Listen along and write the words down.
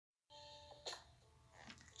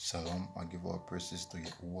Shalom, I give all praises to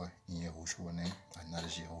Yahuwah in Yahushua's name. I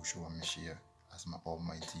acknowledge Yahushua Mashiach as my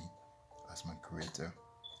Almighty, as my Creator,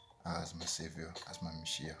 as my Savior, as my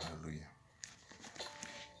Mashiach. Hallelujah.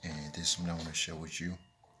 And this is something I want to share with you,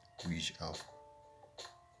 which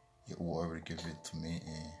Yahuwah already gave it to me,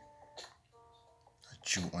 and I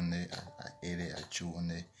chew on it, I ate it, I chew on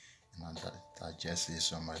it, and I digest it,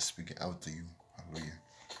 so I'm going to speak it out to you. Hallelujah.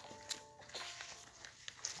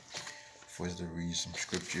 First, to read some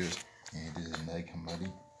scriptures, and this is Nag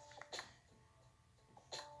Hammadi.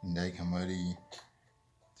 Nag Hammadi,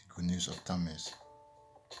 the good news of Thomas.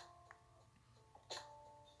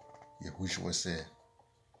 Yahushua said,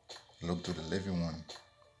 "Look to the living one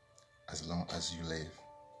as long as you live,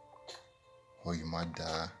 or you might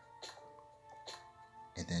die,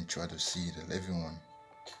 and then try to see the living one,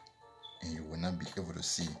 and you will not be able to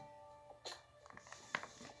see."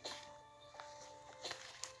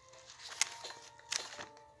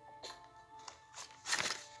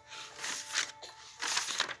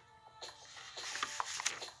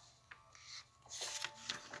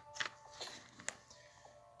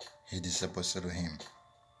 His disciples said to him,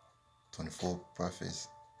 24 prophets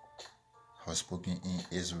have spoken in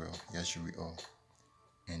Israel, Yashariel,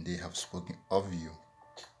 and they have spoken of you.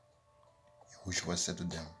 Yahushua said to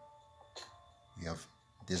them, "You have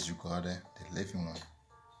disregarded the living one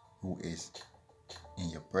who is in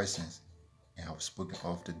your presence, and have spoken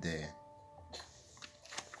of the dead."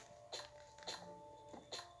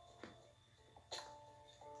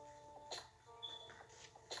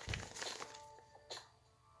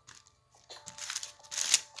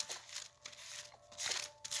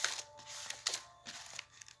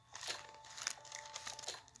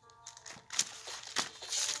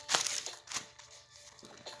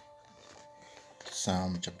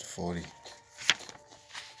 Psalm chapter 40.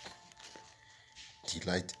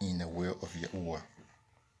 Delight in the will of Yahuwah.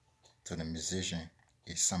 To the musician,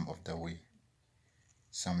 a psalm of the way.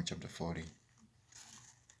 Psalm chapter 40.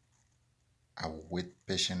 I will wait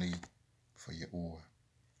patiently for Yahuwah,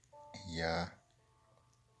 and Yah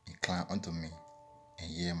incline unto me,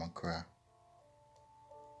 and hear my cry.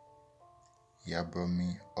 Yah brought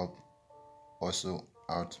me up also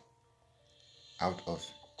out of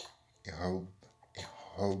a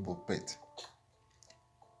horrible pit,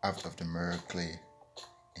 out of the mirror clay,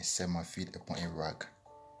 and set my feet upon a rock,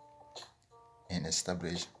 and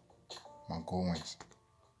established my goings.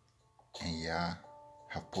 And Yah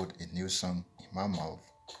have put a new song in my mouth,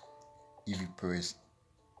 even praise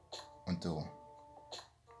unto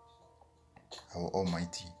our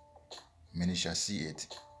Almighty. Many shall see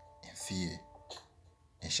it and fear,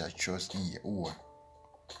 and shall trust in Yahuwah.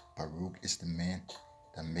 Baruch is the man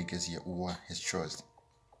that maketh Yahuwah his trust,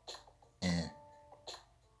 and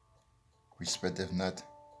respecteth not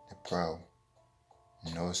the proud,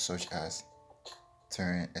 nor such as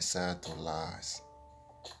turn aside to lies.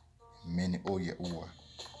 Many, O Yahuwah,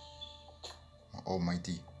 my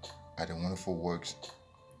Almighty, are the wonderful works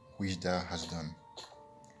which thou hast done,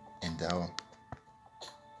 and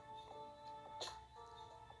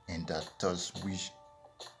that thoughts which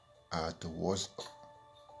are towards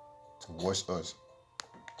us,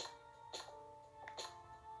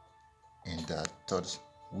 and that thoughts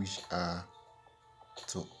which are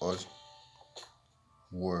to us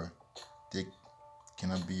were, they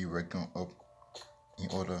cannot be reckoned up in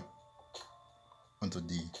order unto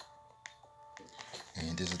thee.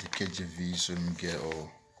 And this is the KJV, so let me get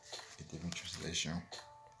a different translation.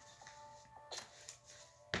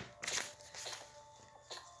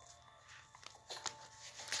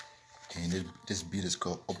 And this beat is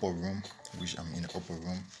called Upper Room, which I'm in the upper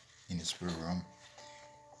room, in the spirit realm,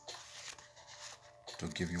 to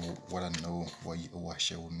give you what I know, what I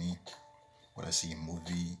share with me, what I see in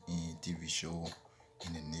movie, in TV show,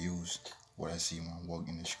 in the news, what I see when I walk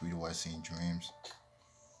in the street, what I see in dreams,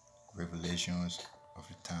 revelations of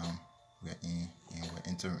the time we are in and we're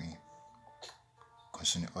entering,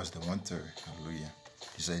 concerning us, the one third. Hallelujah.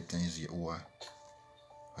 These are the things Yahuwah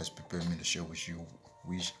has prepared me to share with you,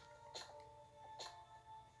 which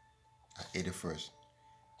I ate it first.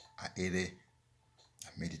 I ate it, I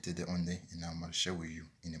meditated on it, and now I'm going to share with you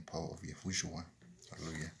in the power of Yahushua.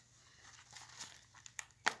 Hallelujah.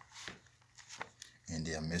 And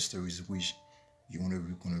there are mysteries which you're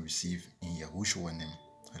going to receive in Yahushua's name.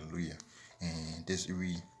 Hallelujah. And this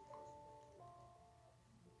read,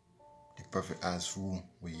 the prophet asked who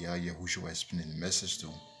will Yahushua explain the message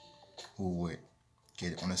to, who would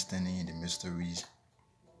get understanding, the mysteries,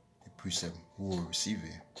 the precept, who will receive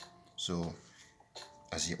it. So,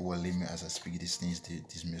 as Yahuwah lead me, as I speak these things,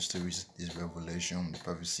 these mysteries, this revelation, the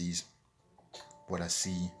prophecies, what I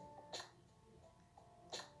see,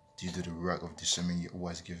 due to the rock of discernment Yahuwah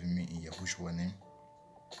has given me in Yahushua's name.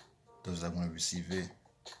 Those that want to receive it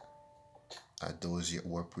are those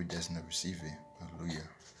Yahuwah predestined to receive it. Hallelujah.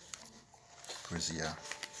 Praise Yah.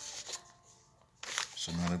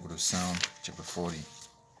 So now let's go to Psalm chapter 40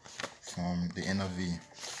 from the NIV.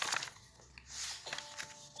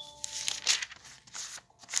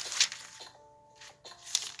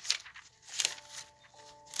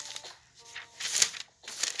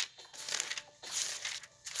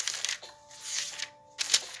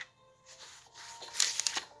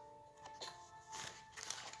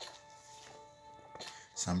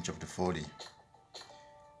 Psalm chapter 40,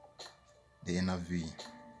 the NIV,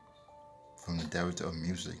 from the director of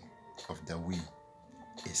music of David,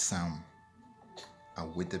 a psalm. I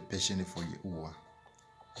waited patiently for Yahuwah.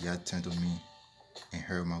 Yah turned to me and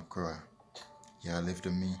heard my cry. Yah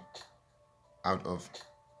lifted me out of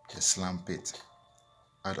the slime pit,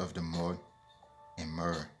 out of the mud and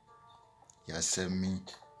mire. Yah set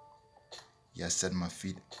my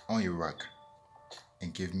feet on a rock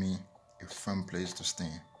and gave me a firm place to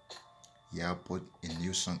stand. Yah put a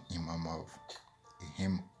new song in my mouth, a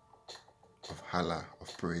hymn of Hala,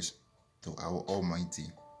 of praise to our Almighty.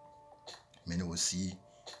 Many will see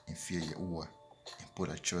and fear Yahuwah and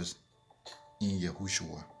put a trust in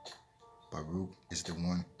Yahushua. Baruch is the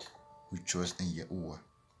one who trusts in Yahuwah,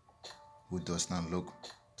 who does not look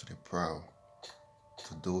to the proud,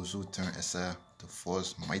 to those who turn aside to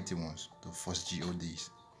false mighty ones, to false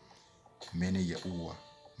gods. Many Yahuwah,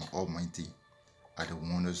 my Almighty, are the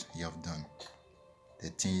wonders you have done, the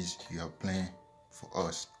things you have planned for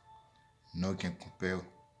us. None can compare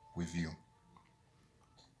with you.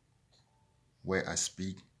 Where I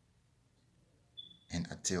speak and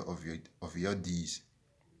I tell of your deeds,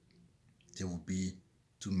 there will be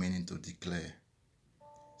too many to declare.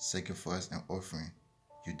 Sacrifice and offering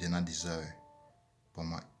you did not desire, but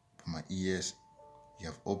my ears you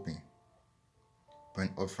have opened.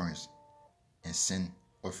 Burnt offerings and sin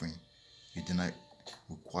offering you did not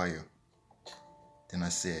require. Then I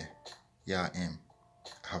said, Here I am,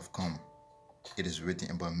 I have come. It is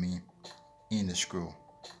written about me in the scroll.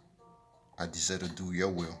 I desire to do your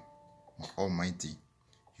will, my Almighty.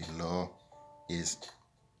 Your law is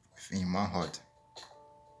within my heart.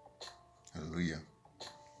 Hallelujah.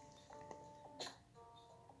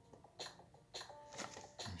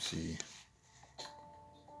 Let me see.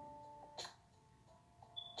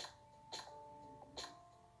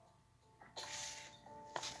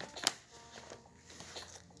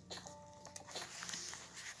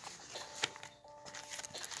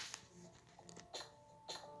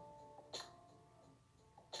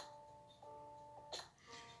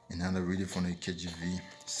 And now I read it from the KJV,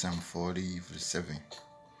 Psalm 40, verse 7.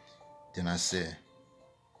 Then said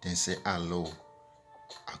I, lo,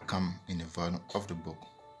 I come in the volume of the book.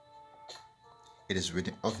 It is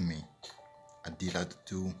written of me, I delight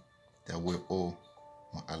to do thy will, O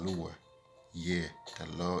my Yahuwah. Yea,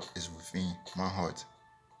 the law is within my heart.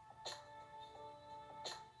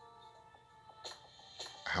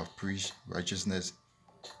 I have preached righteousness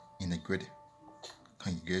in a great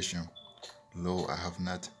congregation. Lo, I have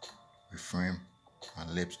not refrained my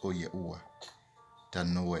lips, O Yahuwah, thou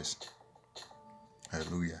knowest.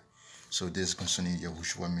 Hallelujah. So this concerning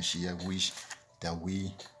Yahushua Mashiach, which that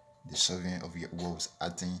we, the servant of Yahuwah, was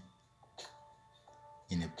acting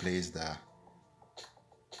in a place that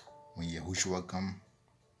when Yahushua come,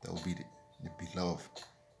 that will be the beloved,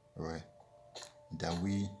 right? That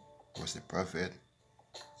we was the prophet,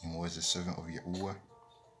 he was the servant of Yahuwah,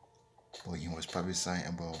 but he was prophesying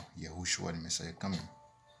about Yahushua the Messiah coming.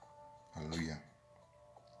 Hallelujah.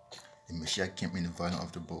 The Messiah came in the volume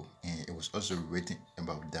of the book, and it was also written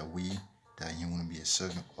about that he want to be a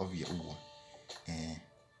servant of Yahuwah, and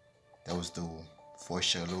that was the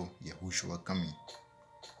foreshadow Yahushua coming.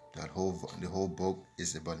 The whole book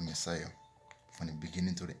is about the Messiah. From the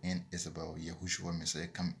beginning to the end, it's about Yahushua Messiah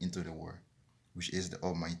coming into the world, which is the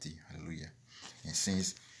Almighty. Hallelujah. And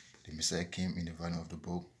since the Messiah came in the volume of the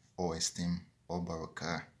book, all esteem, all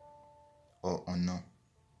barakah, all honor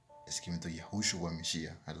is given to Yahushua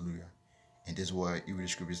Mashiach. Hallelujah. And this is why even the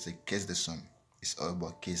scriptures say, kiss the Son. It's all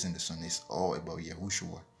about kissing the Son. It's all about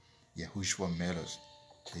Yahushua. Yahushua matters.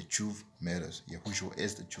 The truth matters. Yahushua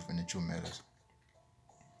is the truth, and the truth matters.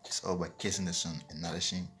 It's all about kissing the Son,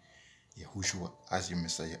 acknowledging Yahushua as your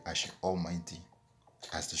Messiah, as your Almighty.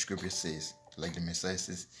 As the scripture says, like the Messiah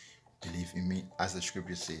says, believe in me, as the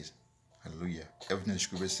scripture says. Hallelujah. Everything the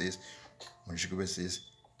scripture says, when the scripture says,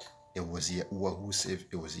 it was Yahuwah who saved,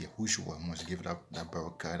 it was Yahushua who must give that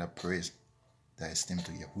barakah, that praise, that esteem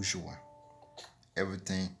to Yahushua.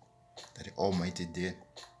 Everything that the Almighty did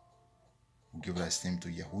We give that same to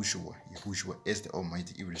Yahushua. Yahushua is the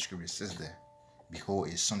Almighty. Even the scripture says that, behold,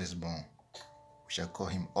 a son is born. We shall call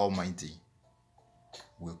him Almighty.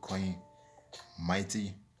 We'll call him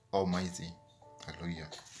Mighty, Almighty. Hallelujah.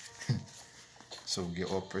 So we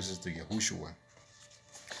give all praises to Yahushua.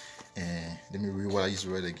 And let me read what I used to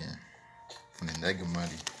read again from the Nag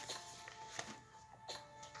Hammadi.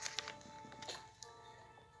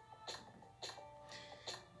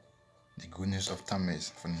 The goodness of Thomas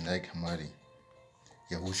from the Nag Hammadi.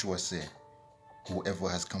 Yahushua said, whoever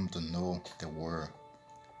has come to know the word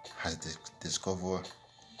has discovered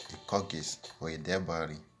a carcass or a dead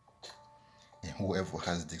body, and whoever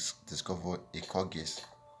has discovered a carcass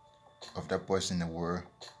of that person in the world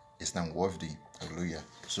is not worthy. Hallelujah.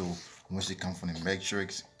 So once you come from the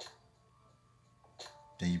matrix,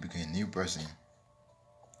 then you become a new person.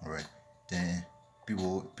 All right. Then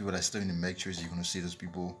people that are still in the matrix, you're gonna see those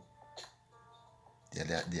people.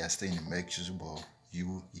 They are still in the matrix, but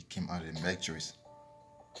you came out of the matrix,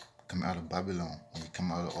 come out of Babylon, and you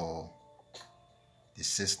come out of the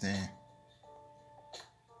system.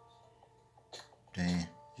 Then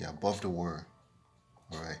you're above the world.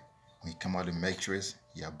 All right. When you come out of the matrix,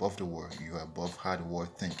 you're above the world. You're above how the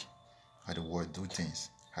world think, how the world do things,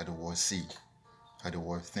 how the world see, how the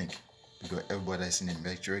world think. Because everybody that's in the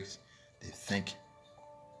matrix, they think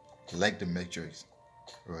like the matrix,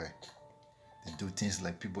 right? They do things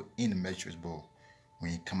like people in the matrix, but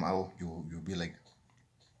when you come out, you'll be like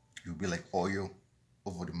oil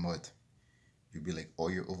over the mud. You'll be like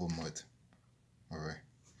oil over mud. All right.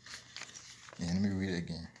 And let me read it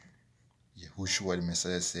again. Yahushua the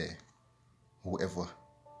Messiah said, whoever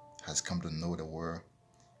has come to know the world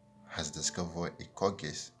has discovered a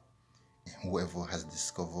carcass, and whoever has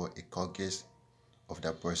discovered a carcass of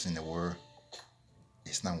that person in the world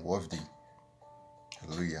is not worthy.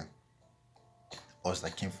 Hallelujah. Us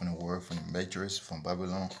that came from the world, from the matrix, from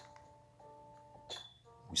Babylon,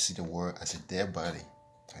 we see the world as a dead body.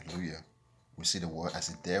 Hallelujah. We see the world as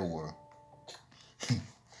a dead world.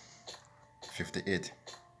 58.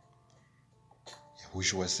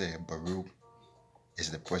 Yahushua said, Baruch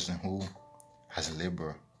is the person who has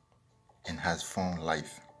labored and has found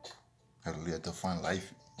life. Hallelujah. To find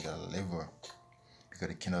life, you gotta labor. Because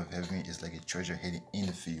the kingdom of heaven is like a treasure hidden in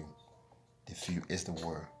the field. The field is the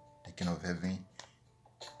world. The kingdom of heaven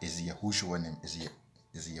is Yahushua name, is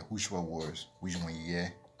the Yahushua words, which when you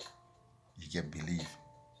hear, you get belief,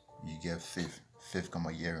 you get faith. Faith come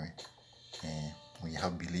by hearing. And when you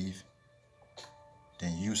have belief,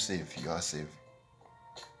 then you save, you are saved.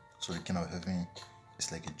 So the kingdom of heaven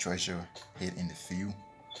is like a treasure hid in the field.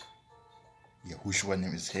 Yahushua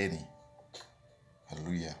name is hidden.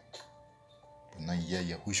 Hallelujah. But now you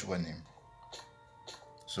hear Yahushua name.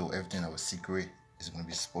 So everything that was secret is going to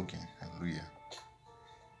be spoken. Hallelujah.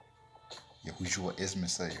 Yahushua is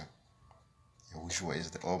Messiah. Yahushua is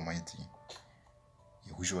the Almighty.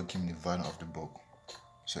 Yahushua came in the volume of the book.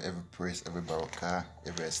 So every praise, every barakah,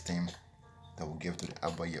 every esteem that we give to the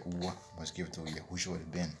Abba Yahuwah must give to Yahushua the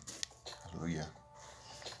Ben. Hallelujah.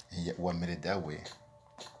 And Yahuwah made it that way.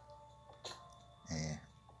 And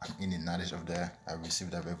I'm in the knowledge of that. I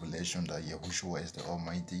received that revelation that Yahushua is the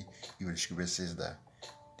Almighty. Even the scripture says that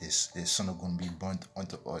this son is going to be burnt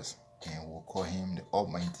unto us, and we'll call him the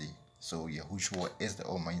Almighty. So Yahushua is the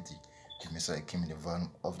Almighty. The Messiah came in the volume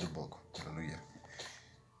of the book. Hallelujah.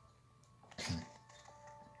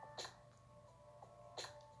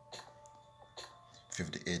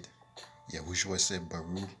 58. Yahushua said,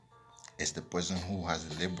 Baruch is the person who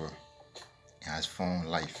has labored and has found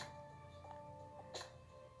life.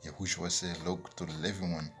 Yahushua said, look to the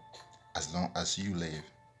living one as long as you live,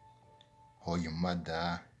 or you might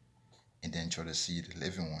die and then try to see the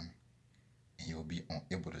living one, and you'll be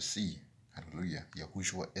unable to see. Hallelujah.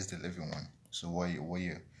 Yahushua is the living one. So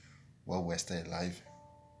while we're still alive,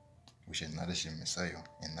 we should acknowledge the Messiah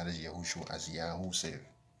and acknowledge Yahushua as Yahweh saved.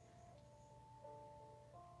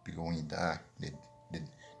 Because when you die,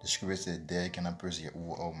 the scripture said, death cannot praise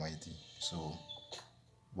Yahuwah Almighty. So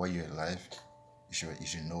while you're alive, you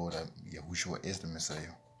should know that Yahushua is the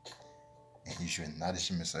Messiah. And you should acknowledge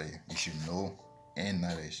the Messiah. You should know and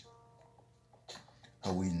acknowledge.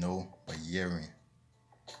 How we know? By hearing.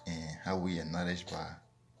 And how we acknowledge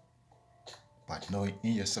by knowing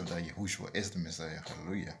in yourself that Yahushua is the Messiah.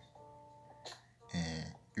 Hallelujah. And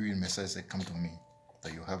even the Messiah said, come to me,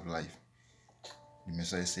 that you have life. The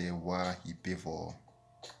Messiah said, why you pay for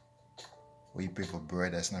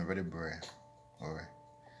bread that's not really bread. Alright.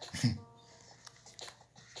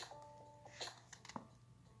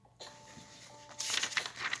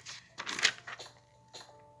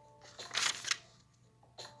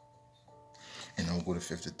 And I'll go to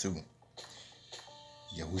 52.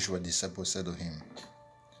 Yahushua disciples said to him,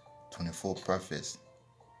 24 prophets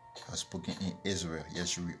have spoken in Israel,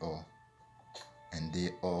 Yeshua, and they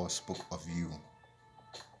all spoke of you.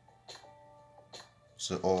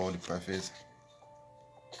 So all the prophets,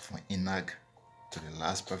 from Enoch to the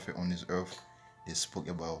last prophet on this earth, they spoke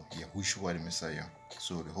about Yahushua the Messiah.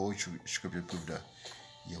 So the whole scripture proved that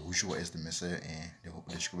Yahushua is the Messiah, and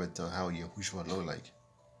the scripture tells how Yahushua looked like.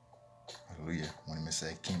 Hallelujah. When the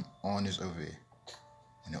Messiah came on this earth,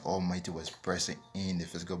 when the Almighty was present in the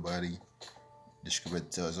physical body, the scripture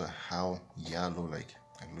tells us how Yah looked like.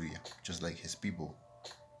 Hallelujah. Just like his people.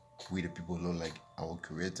 We the people look like our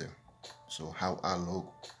Creator. So how I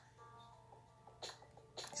look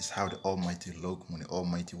is how the Almighty looked when the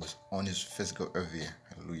Almighty was on his physical earth here.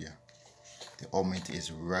 Hallelujah. The Almighty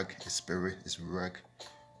is rock, his spirit is rock,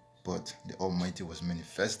 but the Almighty was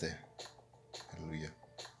manifested. Hallelujah.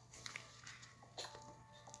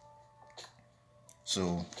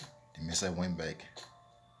 So the Messiah went back.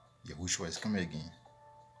 Yahushua is coming again.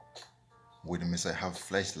 Will the Messiah have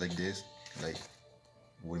flesh like this? Like,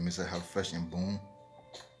 will the Messiah have flesh and bone?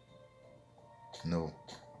 No.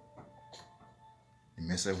 The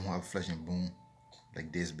Messiah won't have flesh and bone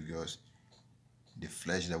like this, because the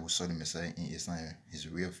flesh that we saw the Messiah in is not his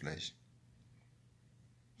real flesh.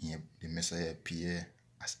 The Messiah appeared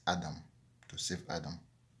as Adam to save Adam.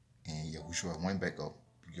 And Yahushua went back up,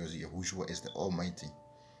 because Yahushua is the Almighty.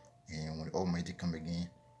 And when the Almighty come again,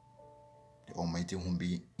 the Almighty won't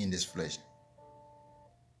be in this flesh.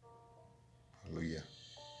 Hallelujah.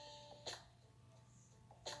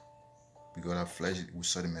 Because that flesh we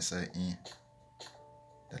saw the Messiah in,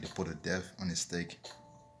 that they put to death on the stake,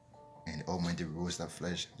 and the Almighty rose that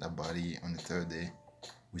flesh, that body on the third day,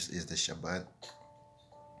 which is the Shabbat.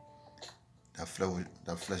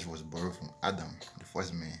 That flesh was borrowed from Adam, the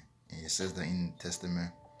first man, and it says that in the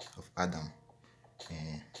testament of Adam.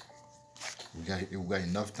 And we got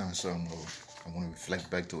enough time, so I'm going to reflect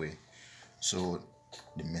back to it. So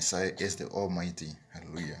the Messiah is the Almighty.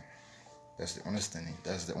 Hallelujah. That's the understanding.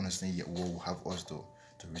 That's the understanding Yahweh will have us to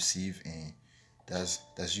receive, and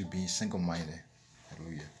that's you being single-minded.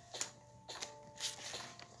 Hallelujah.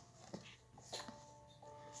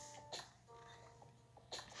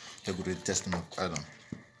 Let's go to the testament of Adam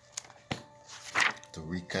to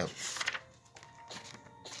recap.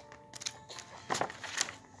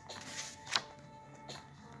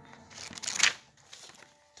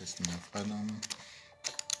 Testament of Adam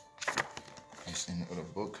is in the other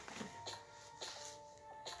book.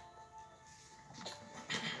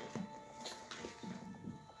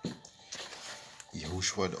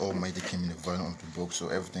 Yahushua the Almighty came in the volume of the book, so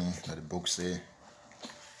everything that the book say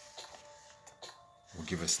will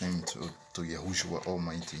give its name to Yahushua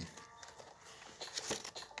Almighty.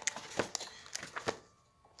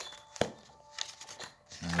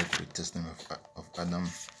 Now the testament of Adam.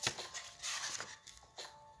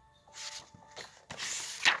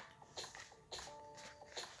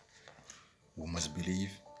 We must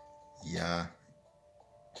believe Yah,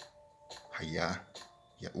 Hayah,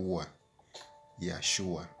 Yahuwah,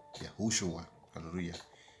 Yahshua, Yahushua, hallelujah,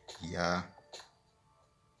 Yah,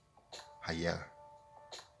 Hayah,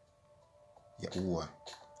 Yahuwah,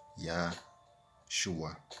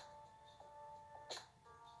 Yahshua,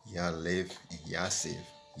 Yah live and Yah save.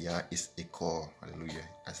 Yah is a call, hallelujah,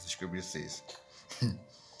 as the scripture says.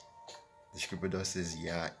 The scripture does says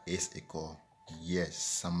Yah is a call. Yes,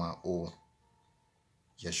 Sama O,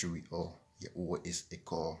 Yeshua O, Yahuwah is a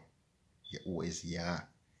call. Yahuwah is Yah,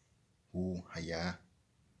 Hu, Hayah,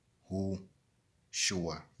 Hu,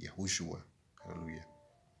 Shua, Yahushua, hallelujah.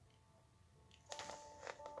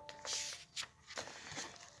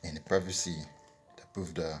 And the prophecy that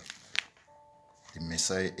proved the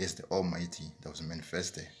Messiah is the Almighty that was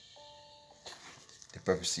manifested. The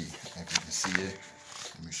prophecy, if you can see it,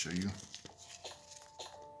 let me show you.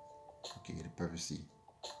 Okay, the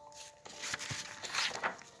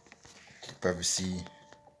prophecy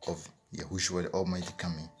of Yahushua the Almighty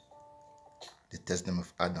coming. The testament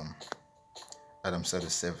of Adam. Adam said to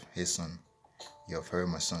Seth, his son, you have heard,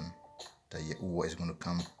 my son, that Yahuwah is going to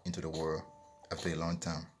come into the world after a long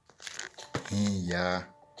time. He, Yah,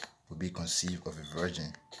 will be conceived of a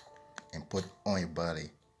virgin and put on a body,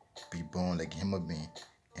 be born like a human being,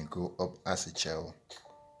 and grow up as a child.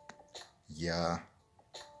 Yah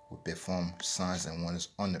will perform signs and wonders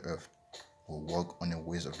on the earth, will walk on the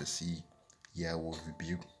waves of the sea. Yah will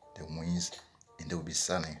rebuke the winds, and they will be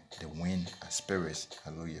silent. The wind are spirits.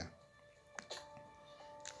 Hallelujah.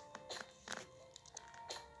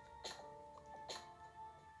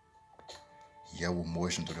 Yah will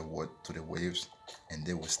motion to the waves, and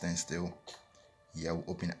they will stand still. Yah will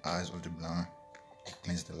open the eyes of the blind. and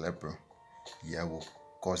cleanse the leper. Yah will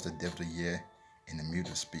cause the deaf to hear and the mute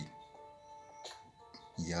to speak.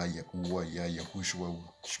 Yah Yahuwah, Yah Yahushua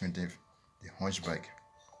will strengthen the hunchback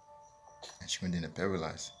and strengthen the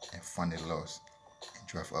paralyzed and find the lost and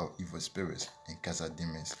drive out evil spirits and cast out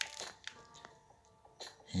demons.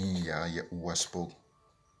 Yah Yahuwah spoke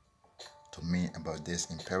to me about this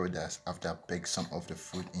in paradise after I picked some of the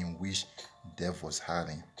fruit in which death was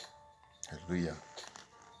hiding. Hallelujah.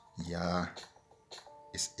 Yah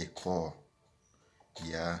is a call.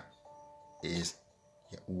 Yah is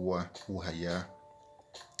Yahuwah, Huhayah.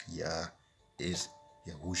 Yah is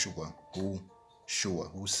Yahushua,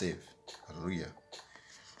 who save. Hallelujah.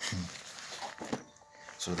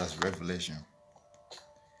 So that's revelation.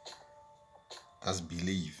 That's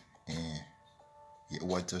belief. And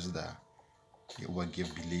Yahuwah tells us that Yahuwah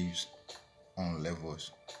give beliefs on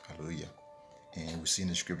levels. Hallelujah. And we see in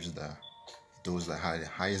the scriptures that those that had the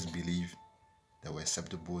highest belief that were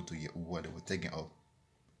acceptable to Yahuwah, they were taken up.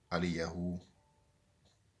 Eliyahu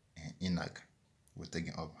and Enoch were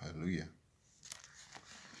taken up. Hallelujah.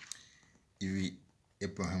 Even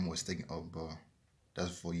Abraham was taken up, but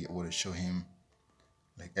that's for Yahuwah to show him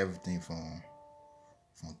like everything from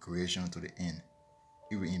creation to the end,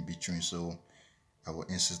 even in between. So our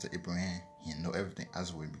ancestor Abraham, he know everything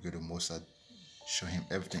as well because the Most High show him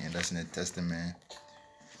everything, and that's in the testament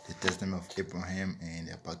of Abraham and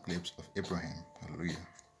the apocalypse of Abraham. Hallelujah.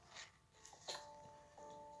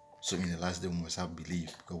 So in the last day we must have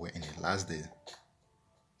belief, because we're in the last day.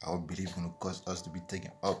 Our belief is going to cause us to be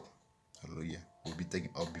taken up. Hallelujah. We'll be taken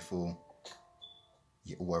up before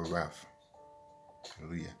Yahuwah wrath.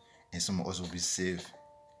 Hallelujah. And some of us will be saved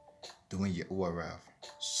during Yahuwah wrath.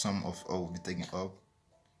 Some of us will be taken up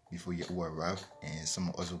before Yahuwah wrath, and some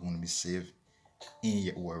of us are going to be saved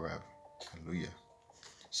in Yahuwah wrath. Hallelujah.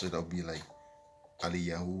 So that'll be like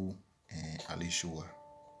Eliyahu and Elishua.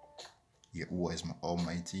 Yahuwah is my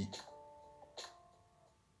Almighty.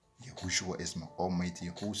 Yahushua is my Almighty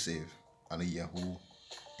who save. Eliyahu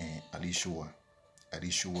and Elishua.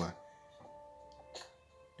 Elishua,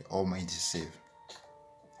 the Almighty save.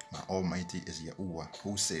 My Almighty is Yahuwah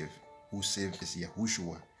who save. Who save is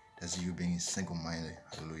Yahushua. That's you being single-minded.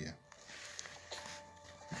 Hallelujah.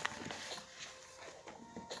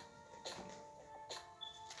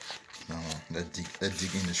 Now let's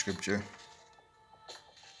dig in the scripture.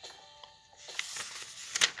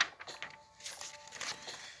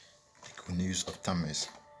 The good news of Thomas.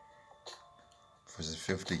 Verse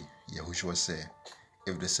 50. Yahushua said,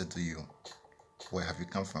 if they said to you, where have you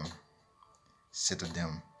come from? Say to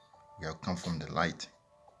them, we have come from the light,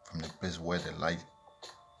 from the place where the light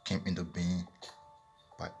came into being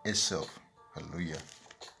by itself. Hallelujah.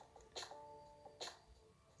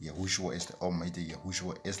 Yahushua is the Almighty.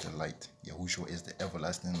 Yahushua is the light. Yahushua is the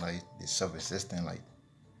everlasting light, the self-existing light.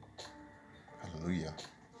 Hallelujah.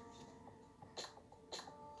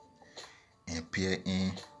 And appear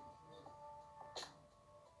in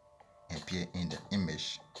the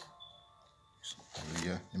image.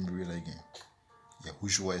 Hallelujah. Let me read it again.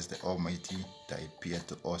 Yahushua is the Almighty that appeared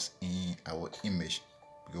to us in our image,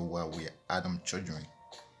 because while we are Adam's children,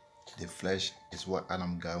 the flesh is what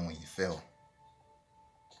Adam got when he fell.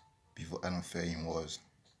 Before Adam fell, he was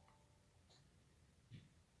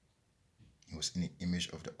in the image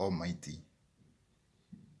of the Almighty.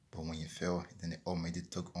 But when he fell, then the Almighty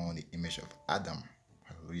took on the image of Adam.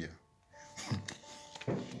 Hallelujah.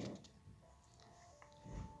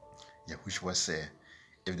 Yahushua said,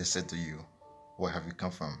 if they said to you, where have you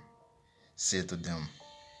come from? Say to them,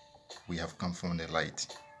 we have come from the light,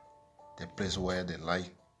 the place where the light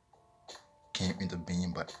came into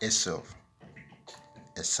being by itself,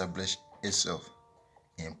 established itself,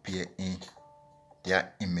 and appeared in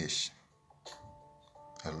their image.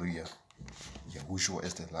 Hallelujah. Yahushua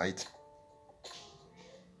is the light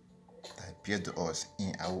that appeared to us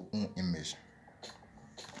in our own image.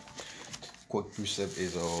 Quick precept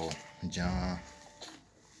is John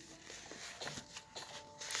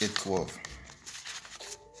 8:12.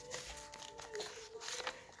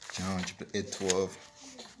 John chapter 8:12.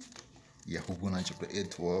 Yahuwah chapter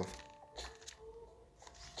 8:12.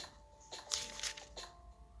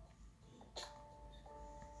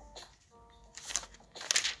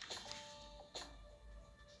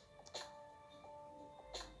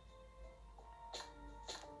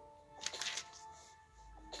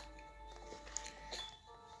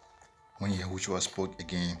 When Yahushua spoke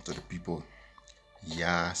again to the people,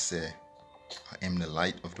 Yah said, I am the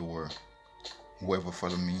light of the world. Whoever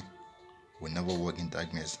follows me will never walk in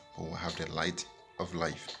darkness, but will have the light of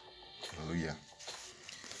life. Hallelujah.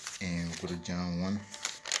 And we'll go to John 1.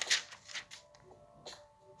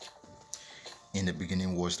 In the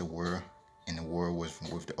beginning was the Word, and the Word was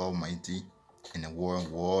with the Almighty, and the Word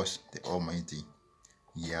was the Almighty.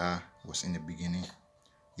 Yah was in the beginning.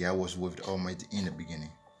 Yah was with the Almighty in the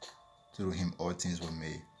beginning. Through him all things were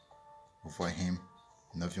made. Before him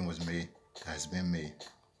nothing was made that has been made.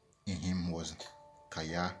 In him was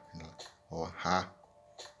Kaya, or Ha.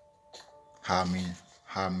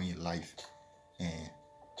 Ha mean life. And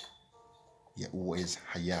Yahuwah is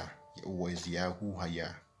Haya. Yahuwah is Yahu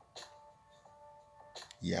Haya.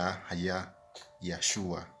 Yah Haya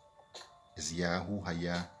Yahshua is Yahu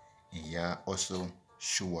Haya, and Yah also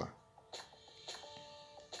Shua.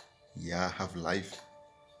 Yah have life.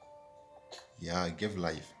 Yah give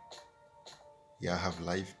life. Yah have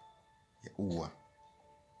life. Yahuwah.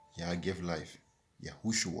 Yah give life.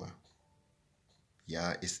 Yahushua.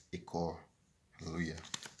 Yah is Ekor. Hallelujah.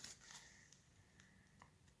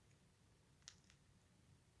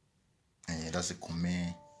 And that's a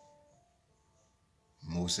command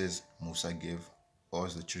Musa gave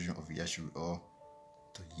us, the children of Yeshua,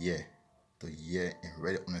 to hear and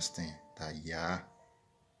really understand that Yah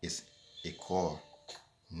is Ekor,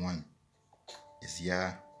 one. Is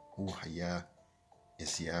Yah who Haya,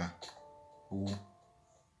 is Yah who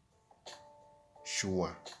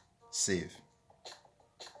Shua, save.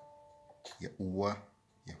 Yahuwah,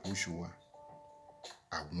 Yahushua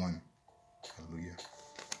are one. Hallelujah.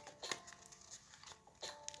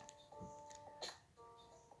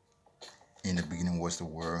 In the beginning was the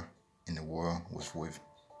Word, and the Word was with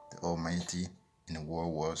the Almighty, and the Word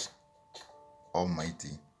was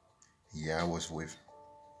Almighty. Yah was with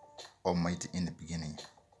Almighty in the beginning.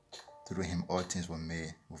 Through him all things were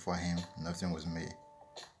made. Before him nothing was made.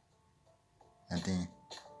 Nothing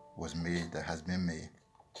was made that has been made.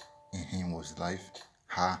 In him was life,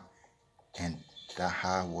 Ha, and that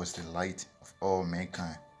Ha was the light of all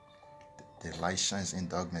mankind. The light shines in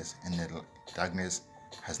darkness, and the darkness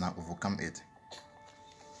has not overcome it.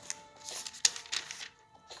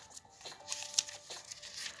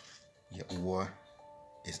 Yahuwah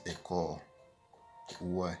is Ekor.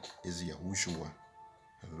 Yahuwah is Yahushua.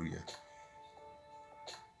 Hallelujah.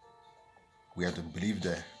 We have to believe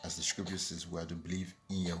that, as the scripture says, we have to believe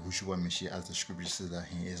in Yahushua Mashiach, as the scripture says that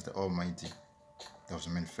he is the Almighty that was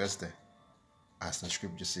manifested. As the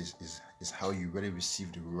scripture says, is how you really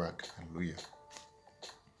receive the Ruach. Hallelujah.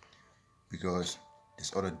 Because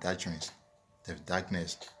there's other doctrines, there's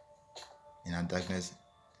darkness, and that darkness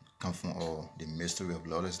comes from the mystery of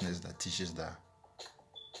lawlessness that teaches that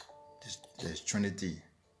there's Trinity.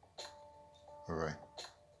 Alright.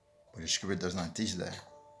 But the scripture does not teach that.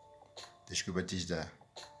 The scripture teaches that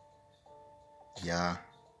Yah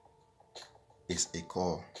is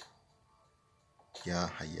Ekor. Yah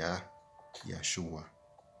Haya Yahshua.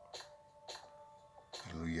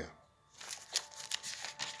 Hallelujah.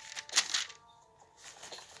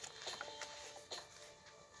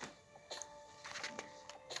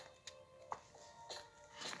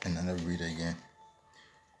 And another read again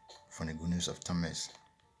from the Good News of Thomas.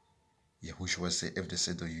 Yahushua said, if they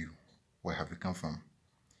say to you, where have you come from?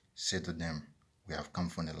 Say to them, we have come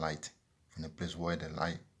from the light, from the place where the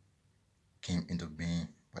light came into being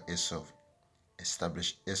by itself,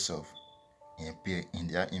 established itself, and appeared in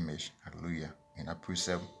their image. Hallelujah. And I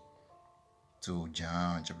precept to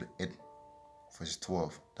John chapter 8, verse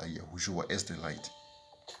 12, that Yahushua is the light.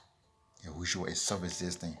 Yahushua is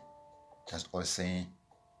self-existing. That's all saying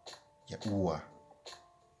Yahuwah.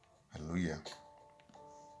 Hallelujah.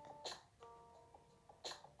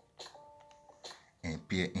 And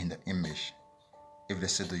appear in the image. If they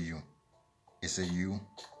say to you, it's a you,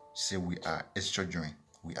 say we are its children.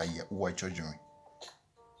 We are Yahuwah children.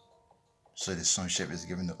 So the sonship is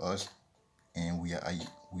given to us, and we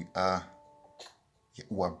are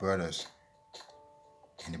Yahuwah brothers.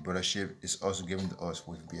 And the brothership is also given to us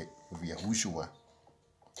with Yahushua.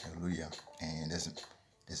 Hallelujah. And there's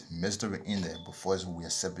a mystery in there. Before us, we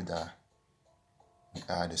accept that we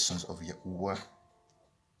are the sons of Yahuwah,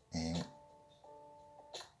 and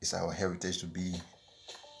it's our heritage to be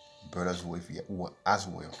brothers with Yahuwah as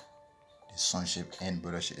well. The sonship and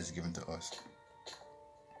brothership is given to us.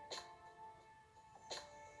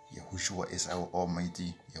 Yahushua is our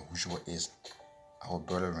Almighty. Yahushua is our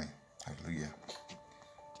brethren. Hallelujah.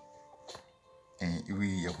 And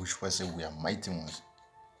Yahushua said we are mighty ones,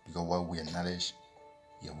 because while we acknowledge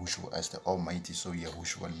Yahushua as the Almighty, so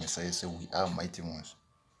Yahushua the Messiah said we are mighty ones.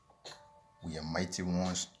 We are mighty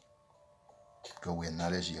ones because we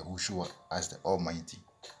acknowledge Yahushua as the Almighty.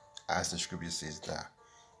 As the scripture says that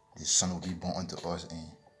the Son will be born unto us,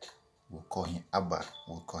 and we'll call him Abba,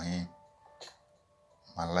 we'll call him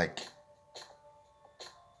Malak.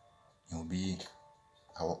 He will be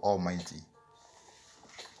our Almighty.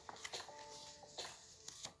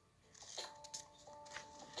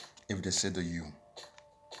 If they say to you,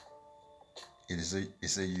 is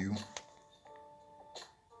it you?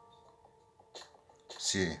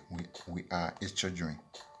 Say, we are his children,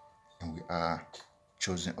 and we are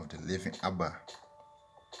chosen of the living Abba.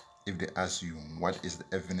 If they ask you, what is the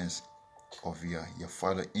evidence of your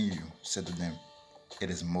Father in you? Say to them, it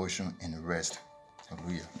is motion and rest.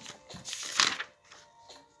 Hallelujah.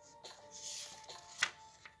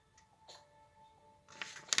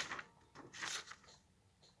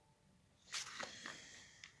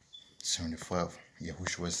 "75.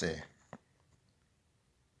 Yahushua said,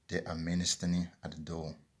 there are many standing at the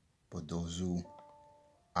door, but those who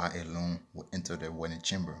are alone will enter the wedding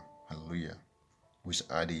chamber. Hallelujah. Which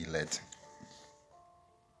are the elect.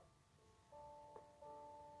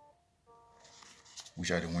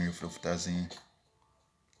 Which are the 150,000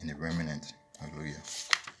 and the remnant. Hallelujah.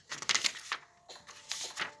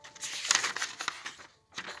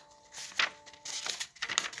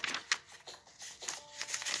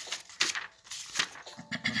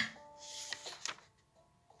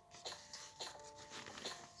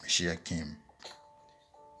 Mashiach came.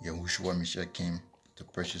 Yahushua Mashiach came to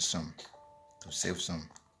purchase some, to save some,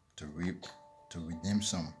 to redeem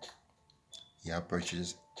some. Yah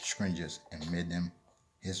purchased strangers and made them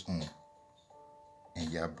his own.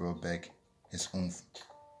 And Yah brought back his own,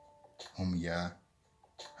 whom Yah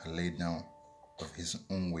had laid down of his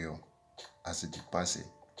own will as a deposit,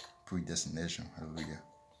 predestination. Hallelujah.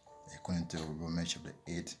 According to Romans chapter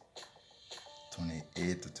 8,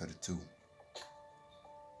 28 to 32.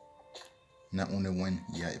 Not only when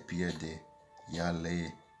Yah appeared there, Yah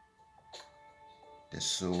laid the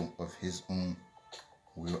soul of his own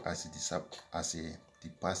will as a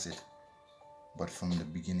deposit, but from the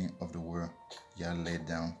beginning of the world, Yah laid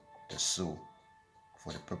down the soul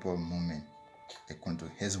for the proper moment, according to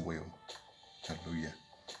his will. Hallelujah.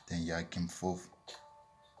 Then Yah came forth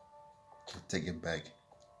to take it back,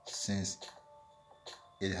 since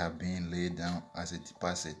it had been laid down as a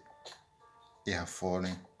deposit. It had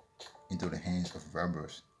fallen into the hands of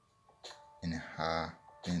robbers and had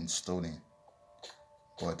been stolen,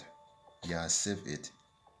 but Yah saved it.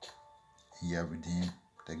 Yah redeemed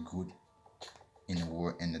the good in the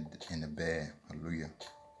world and the bad. Hallelujah.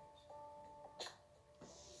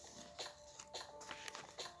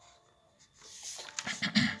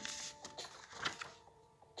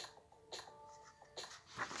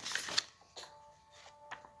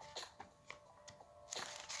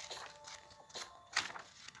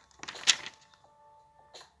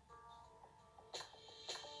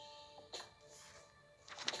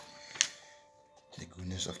 The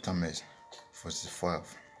goodness of Thomas, verse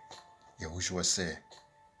 5. Yahushua said,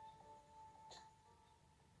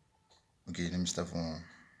 okay, let me start from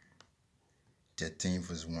 13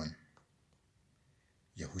 verse 1.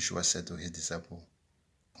 Yahushua said to his disciple,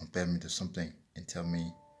 compare me to something and tell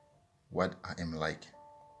me what I am like.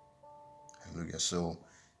 Hallelujah. So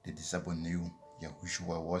the disciple knew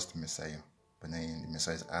Yahushua was the Messiah, but then the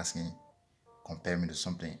Messiah is asking, compare me to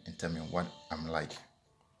something and tell me what I'm like.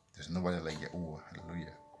 There's nobody like Yahuwah.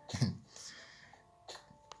 Hallelujah.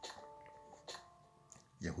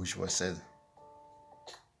 Yahushua said,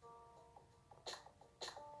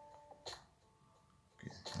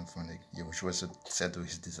 Yahushua said to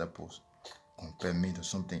his disciples, compare me to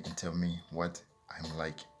something and tell me what I'm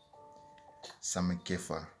like. Simon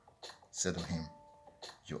Kepha said to him,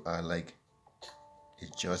 you are like a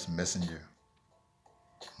just messenger.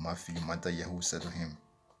 Matthew Yahu said to him,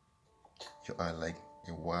 you are like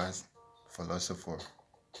a wise philosopher.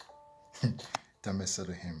 Thomas said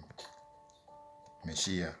to him,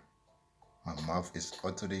 Messiah, my mouth is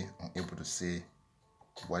utterly unable to say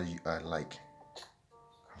what you are like.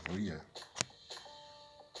 Hallelujah.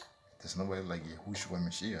 There's nobody like Yahushua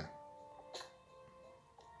Messiah.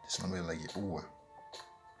 There's nobody like Yahuwah.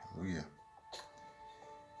 Hallelujah.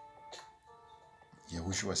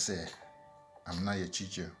 Yahushua said, I'm not your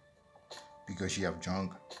teacher, because you have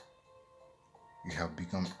drunk. You have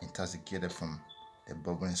become intoxicated from the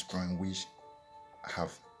bubbling spring which I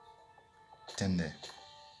have tended.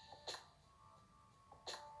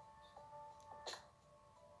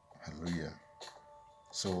 Hallelujah.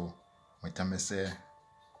 So when Thomas said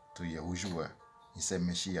to Yahushua, he said,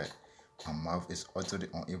 Messiah, my mouth is utterly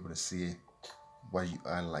unable to say what you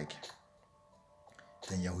are like.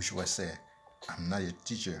 Then Yahushua said, I'm not your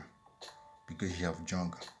teacher, because you have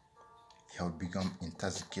drunk. You have become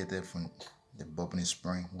intoxicated from the bubbling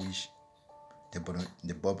spring which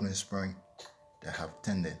the bubbling spring that have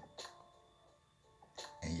tended.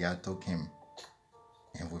 And Yah took him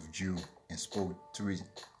and withdrew and spoke three,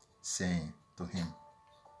 saying to him,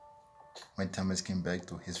 when Thomas came back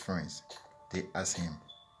to his friends, they asked him,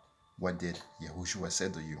 what did Yahushua say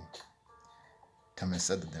to you? Thomas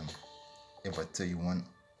said to them, if I tell you one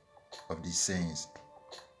of these sayings,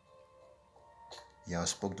 Yahweh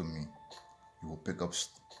spoke to me, you will pick up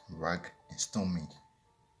rock and stone me,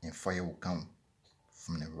 and fire will come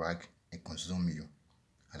from the rock and consume you.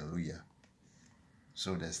 Hallelujah.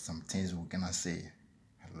 So there's some things we cannot say.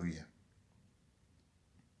 Hallelujah.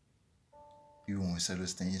 Even when we say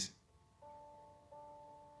those things,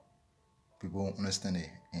 people won't understand it.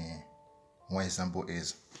 And one example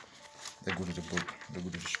is, let's go to the book, let's go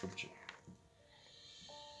to the scripture.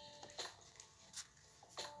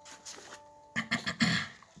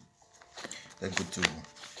 Let's go to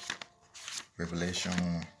Revelation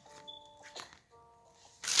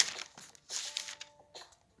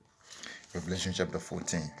chapter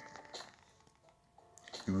 14.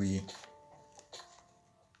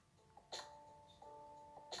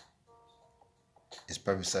 It's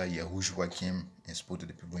prophesied Yahushua came and spoke to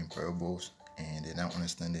the people in parables, and they don't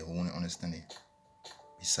understand it, who only understand it.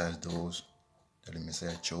 Besides those that the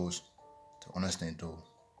Messiah chose to understand, though,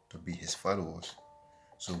 to be his followers.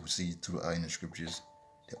 So we see throughout in the scriptures,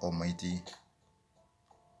 the Almighty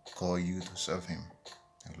call you to serve him.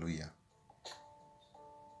 Hallelujah.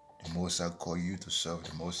 The Most High call you to serve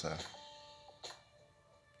the Most High.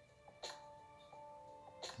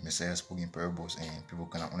 The Messiah spoke in parables, and people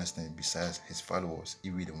cannot understand it besides his followers,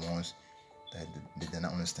 even the ones that they did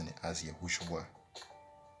not understand it as Yahushua.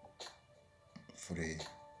 For the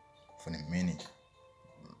meaning,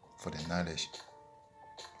 for the knowledge.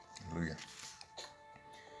 Hallelujah.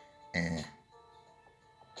 And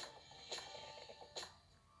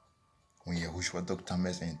when Yahushua took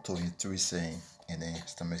Thomas and told him 3 sayings, and then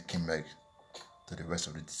Thomas came back to the rest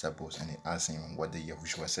of the disciples and he asked him, what did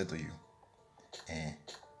Yahushua say to you? And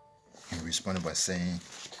he responded by saying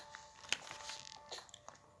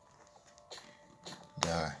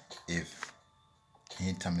that if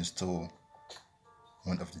he, Thomas, told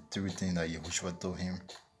one of the 3 things that Yahushua told him,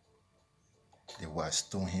 they would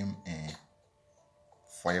stone him and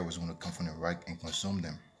fire was going to come from the rock and consume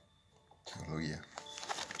them. Hallelujah.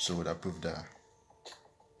 So that proved that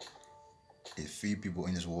a few people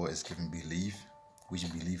in this world is given belief,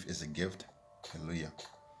 which belief is a gift. Hallelujah.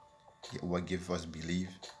 What gives us belief?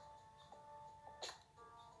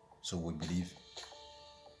 So we believe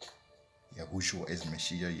Yahushua is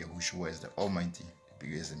Messiah, Yahushua is the Almighty,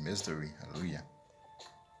 because it's a mystery. Hallelujah.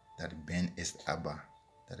 That the Ben is the Abba,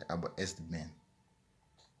 that the Abba is the Ben.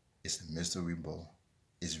 It's a mystery, but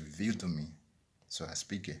it's revealed to me, so I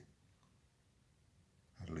speak it.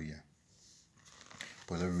 Hallelujah.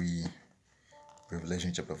 But let's read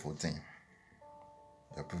Revelation chapter 14.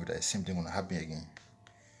 The proof that the same thing going to happen again.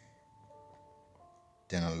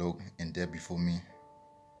 Then I looked, and there before me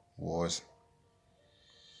was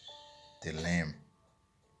the Lamb,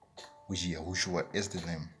 which Yahushua is the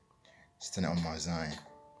Lamb, standing on Mount Zion,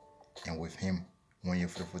 and with him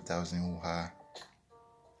 144,000 who had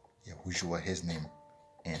Yahushua his name,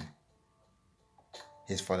 and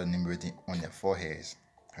his father's name written on their foreheads.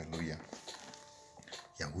 Hallelujah.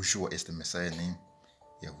 Yahushua is the Messiah name.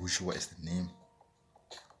 Yahushua is the name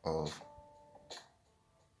of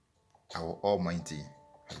our Almighty.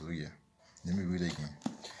 Hallelujah. Let me read it again.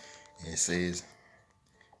 It says,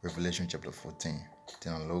 Revelation chapter 14.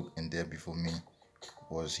 Then I looked, and there before me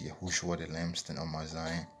was Yahushua the Lamb standing on Mount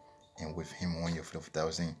Zion, and with him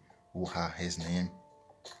 144,000 who had his name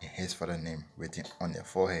and his father's name written on their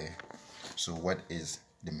forehead. So what is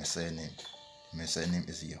the Messiah name? The Messiah name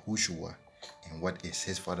is Yahushua. And what is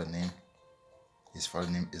his father's name? His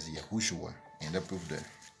father's name is Yahushua. And that proved that.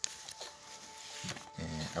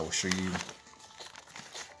 And I will show you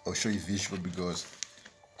visual, because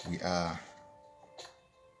we are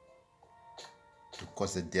to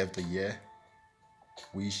cause the deaf to hear,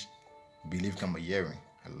 which believe come by hearing.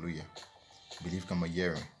 Hallelujah. Believe come by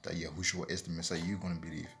hearing that Yahushua is the Messiah. You're going to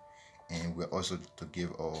believe. And we're also to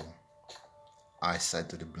give our eyesight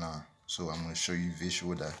to the blind. So I'm going to show you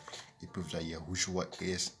visual that it proves that Yahushua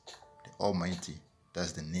is the Almighty.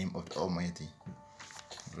 That's the name of the Almighty.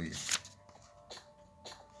 Hallelujah.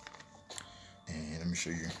 And let me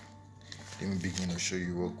show you. Let me begin to show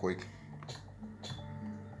you real quick.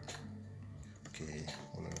 Okay,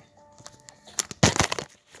 hold on.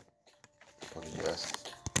 Apologize.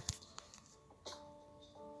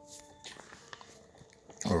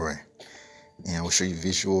 Alright. And I will show you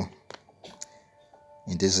visual.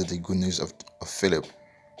 And this is the good news of Philip.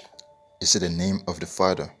 It's the name of the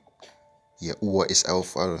Father. Yahuwah is our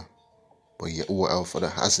Father. But Yahuwah our Father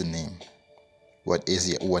has a name. What is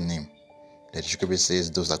Yahuwah's name? The scripture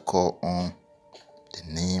says those that call on the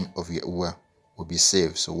name of Yahuwah will be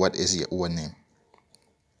saved. So what is Yahuwah's name?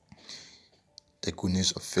 The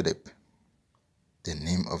goodness of Philip, the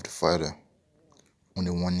name of the Father. Only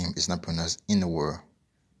one name is not pronounced in the world.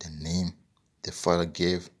 The name the Father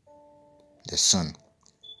gave the Son.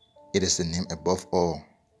 It is the name above all.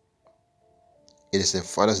 It is the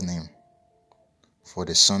Father's name for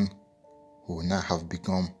the Son, who would not have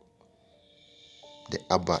become the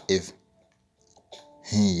Abba if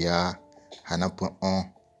he had not put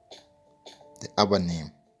on the Abba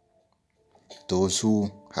name. Those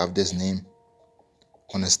who have this name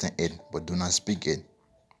understand it but do not speak it.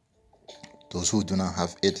 Those who do not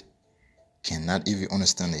have it cannot even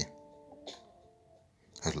understand it.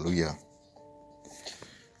 Hallelujah.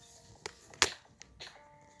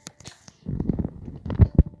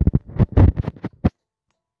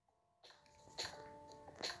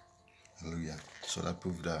 Hallelujah. So that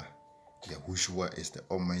proves that Yahushua is the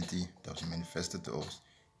Almighty that was manifested to us.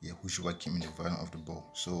 Yahushua came in the volume of the bowl.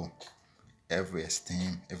 So every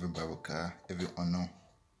esteem, every barakah, every honor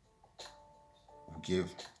we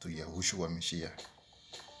give to Yahushua Mashiach.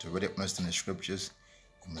 To really understand the scriptures,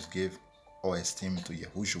 you must give all esteem to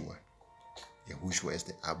Yahushua. Yahushua is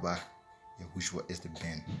the Abba. Yahushua is the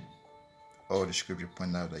Ben. All the scripture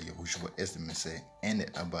point out that Yahushua is the Messiah and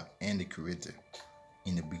the Abba and the Creator.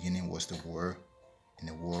 In the beginning was the Word, and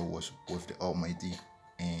the Word was with the Almighty,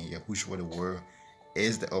 and Yahushua the Word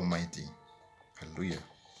is the Almighty. Hallelujah.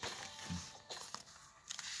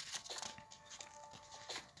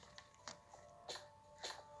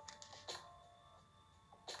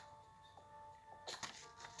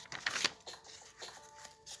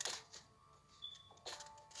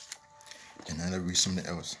 And now let's read something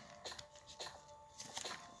else.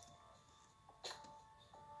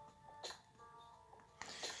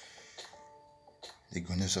 The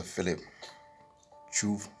goodness of Philip.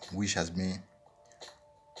 Truth which has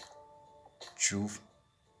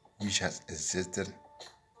existed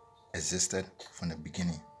from the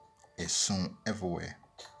beginning, is sown everywhere,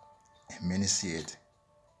 and many see it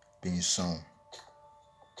being sown,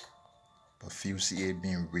 but few see it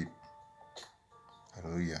being reaped.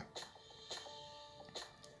 Hallelujah.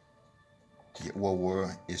 Yet what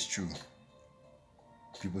word is true?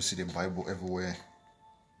 People see the Bible everywhere.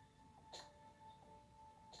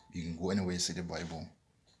 You can go anywhere and see the Bible,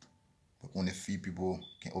 but only few people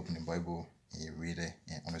can open the Bible and read it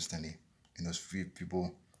and understand it. And those few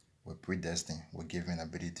people were predestined, were given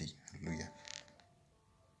ability. Hallelujah.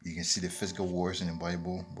 You can see the physical words in the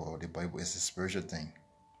Bible, but the Bible is a spiritual thing.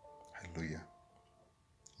 Hallelujah.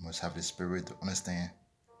 You must have the spirit to understand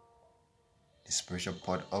the spiritual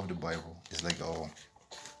part of the Bible. It's like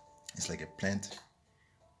a plant.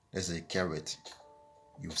 There's a carrot.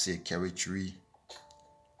 You see a carrot tree.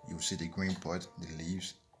 You see the green part, the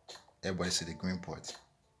leaves. Everybody see the green part.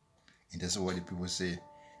 And that's why the people say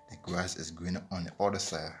the grass is greener on the other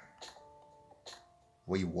side.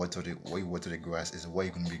 Where you water the grass is where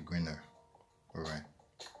you're gonna be greener. Alright.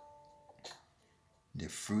 The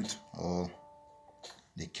fruit or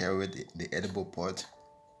the carrot, the edible part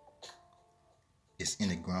is in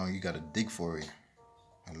the ground. You gotta dig for it.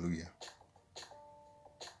 Hallelujah.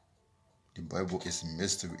 The Bible is a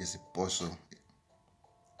mystery, it's a puzzle,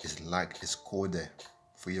 it's like it's coded.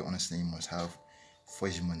 For your understanding, you must have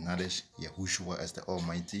first you must knowledge Yahushua as the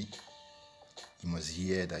Almighty. You must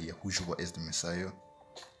hear that Yahushua is the Messiah,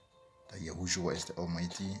 that Yahushua is the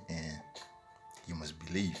Almighty, and you must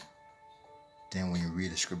believe. Then when you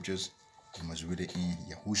read the scriptures, you must read it in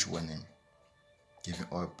Yahushua's name, giving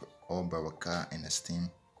all barakah and esteem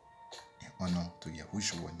and honor to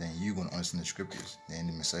Yahushua. Then you're going to understand the scriptures. Then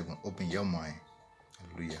the Messiah will open your mind.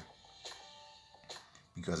 Hallelujah.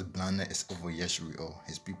 Because blindness is over Yeshua or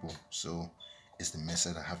his people. So it's the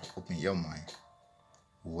Messiah that have to open your mind.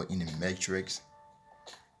 We were in the matrix.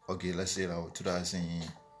 Okay, let's say that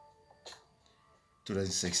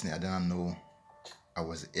 2016, I didn't know I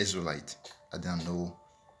was an Israelite. I didn't know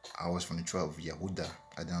I was from the tribe of Yehuda.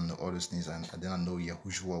 I didn't know all those things. And I didn't know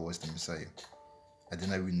Yahushua was the Messiah. I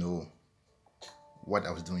didn't even know what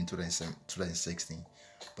I was doing in 2016.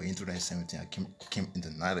 But in 2017, I came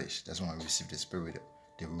into knowledge. That's when I received the Spirit,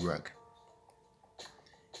 the Ruach.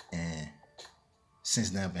 And since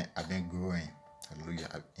then, I've been growing. Hallelujah.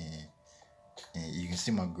 And you can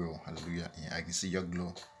see my growth. Hallelujah. And I can see your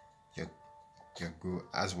glow. Your growth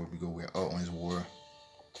as well, because we're all on His word.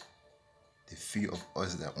 The few of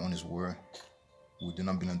us that are on His word, we do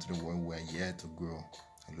not belong to the world. We are here to grow.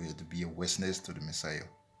 Hallelujah. To be a witness to the Messiah,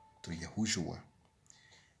 to Yahushua.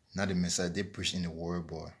 Not the Messiah they preach in the world,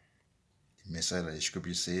 but the Messiah that the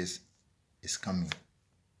scripture says is coming.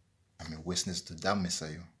 I'm a witness to that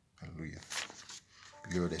Messiah. Hallelujah.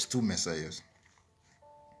 Because there's two Messiahs.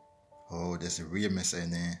 Oh, there's a real Messiah,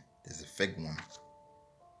 and then there's a fake one.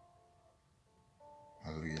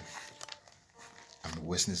 Hallelujah. I'm a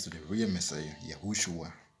witness to the real Messiah,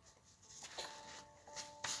 Yahushua.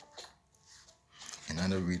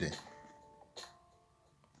 Another reader.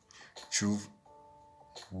 Truth,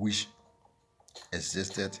 which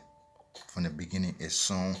existed from the beginning, is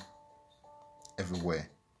sown everywhere,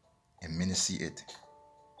 and many see it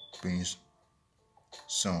being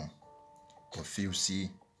sown, but few see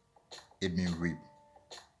it being reaped.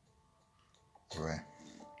 All right.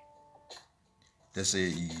 Let's say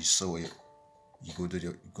you sow it. You go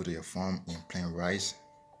to your farm and plant rice.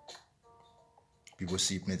 People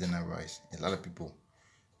see planting that rice. A lot of people,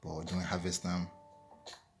 but during harvest time,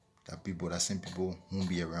 that same people won't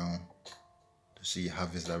be around to see you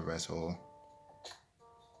harvest that rice, or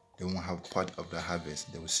they won't have part of the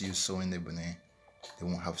harvest. They will see you sowing it, but then they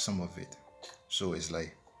won't have some of it. So it's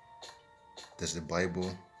like there's the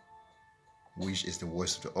Bible, which is the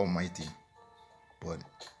words of the Almighty, but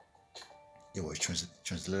it was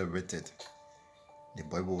transliterated. The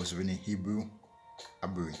Bible was written in Hebrew,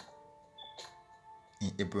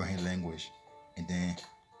 in Abraham language, and then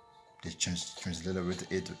they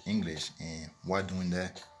transliterated it to English. And while doing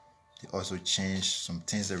that, they also changed some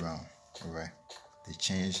things around. All right, they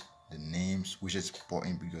changed the names, which is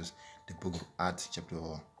important because the book of Acts chapter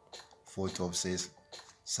 4:12 says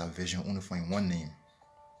salvation only find one name,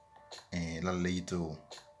 and that led to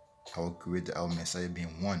our Creator, our Messiah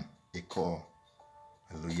being one, a call.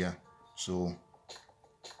 Hallelujah. So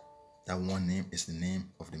that one name is the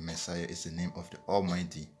name of the Messiah, is the name of the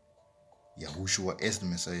Almighty. Yahushua is the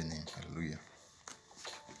Messiah name. Hallelujah.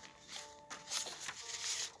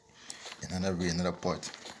 And another part.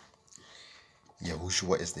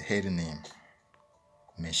 Yahushua is the hidden name.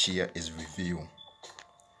 Messiah is revealed.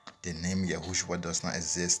 The name Yahushua does not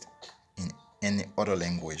exist in any other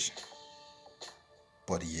language,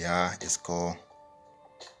 but Yah is called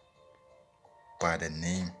by the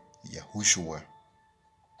name Yahushua.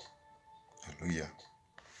 Hallelujah.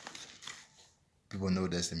 People know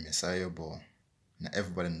there's the Messiah, but not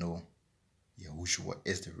everybody know Yahushua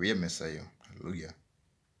is the real Messiah. Hallelujah.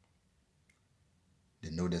 They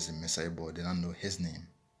know there's a Messiah, but they don't know his name.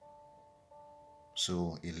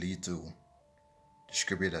 So it leads to the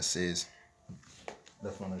scripture that says,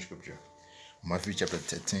 let's find the scripture. Matthew chapter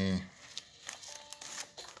 13.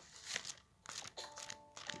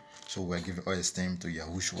 So we're giving all esteem to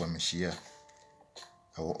Yahushua Mashiach,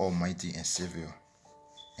 our Almighty and Savior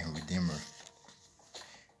and Redeemer.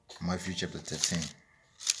 Matthew chapter 13.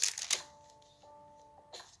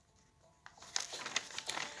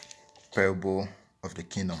 Parable of the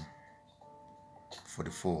kingdom for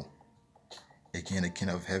the full. Again, the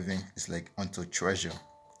kingdom of heaven is like unto treasure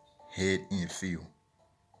hid in a field,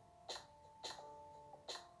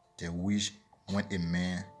 the which when a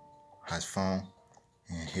man has found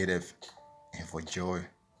and hideth, and for joy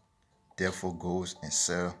therefore goes and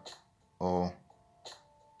sell all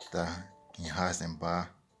that he has and buy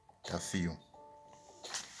that field.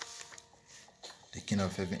 The kingdom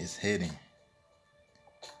of heaven is hidden.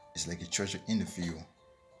 It's like a treasure in the field,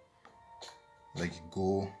 like a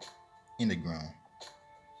gold in the ground.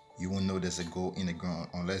 You won't know there's a gold in the ground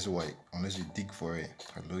unless you dig for it.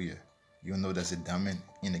 Hallelujah. You won't know there's a diamond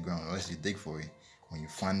in the ground unless you dig for it. When you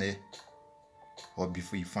find it, or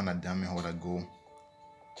before you find that diamond or that gold,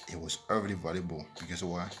 it was already valuable. Because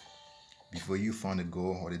why? Before you found the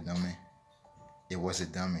gold or the diamond, it was a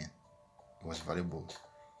diamond. It was valuable.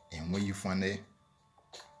 And when you find it,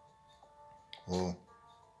 or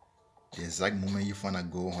the exact moment you find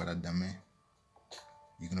that gold or that diamond,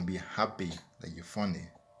 you're gonna be happy that you found it,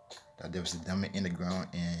 that there was a diamond in the ground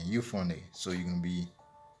and you found it. So you're gonna be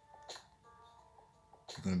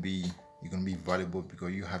valuable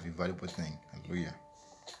because you have a valuable thing. Hallelujah.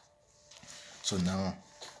 So now,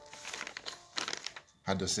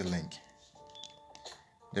 how does it link?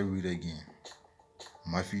 Let's read it again.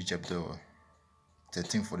 Matthew chapter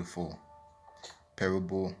 13:44.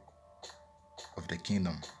 Parable of the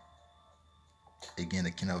kingdom. Again,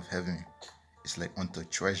 the kingdom of heaven is like unto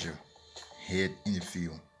treasure hid in the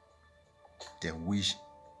field, that which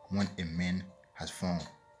when a man has found,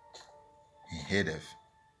 he hideth,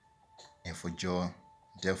 and for joy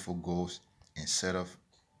therefore goes and setteth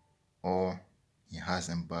all he has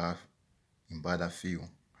and buy that field.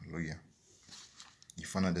 Hallelujah. You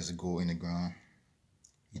find out there's a gold in the ground,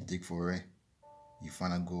 you dig for it, you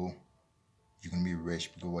find a gold, you're going to be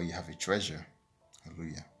rich because why? You have a treasure.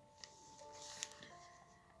 Hallelujah.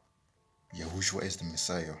 Yahushua is the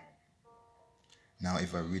Messiah. Now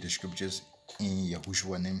if I read the scriptures in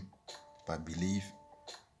Yahushua's name by belief,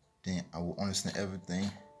 then I will understand everything,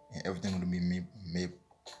 and everything will be made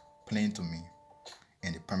plain to me,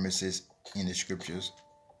 and the promises in the scriptures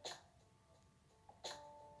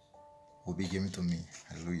will be given to me.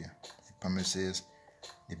 Hallelujah. The promises,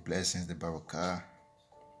 the blessings, the barakah,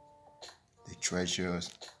 the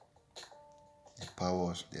treasures, the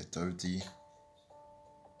powers, the authority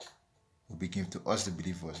will be given to us, the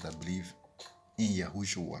believers that believe in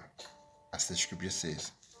Yahushua, as the scripture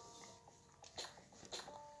says.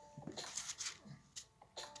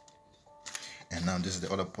 And now this is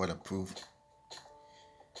the other part of proof.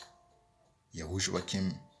 Yahushua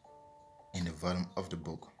came in the volume of the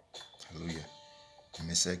book. Hallelujah. The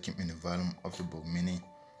Messiah came in the volume of the book, meaning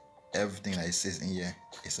everything that it says in here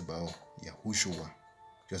is about Yahushua.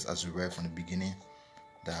 Just as we read from the beginning,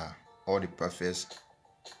 that all the prophets,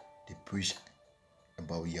 they preached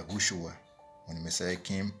about Yahushua. When the Messiah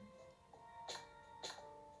came,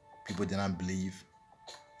 people did not believe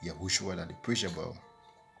Yahushua that they preached about.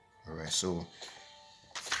 Alright, so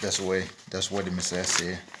that's what the Messiah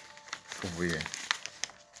said over here.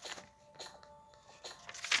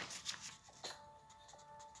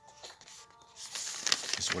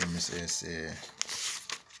 That's what the Messiah said.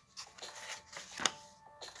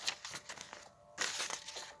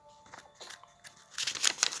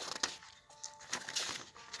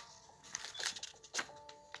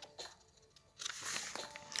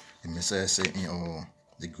 The Messiah said in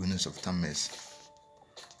the goodness of Thomas,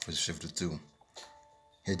 verse 52,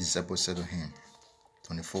 his disciples said to him,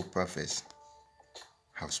 24 prophets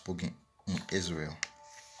have spoken in Israel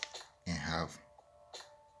and have,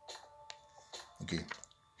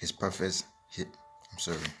 his prophets,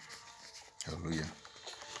 hallelujah.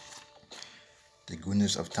 The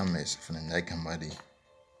goodness of Thomas from the Nag Hammadi,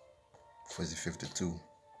 verse 52,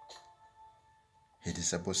 his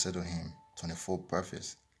disciples said to him, 24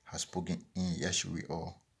 prophets have spoken in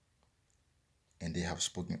Yeshua, and they have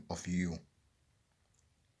spoken of you.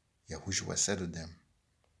 Yahushua said to them,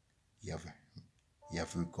 you have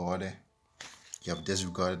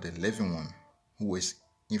disregarded the living one who is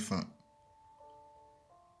in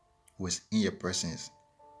your presence,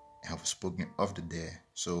 and have spoken of the dead.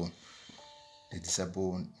 So the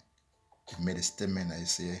disciple made a statement that he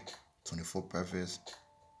said 24 prophets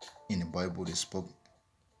in the Bible, they spoke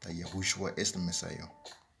that Yahushua is the Messiah.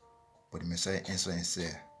 But the Messiah answered and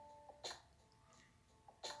said,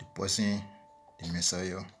 the person, the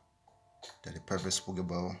Messiah that the prophet spoke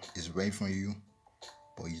about is right from you,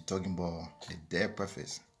 but you're talking about the dead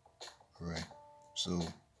prophets. Right? So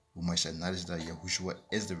we must acknowledge that Yahushua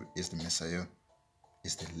is the Messiah,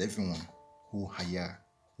 is the living one, who Haya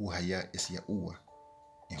is Yahuwah,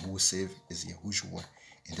 and who save is Yahushua.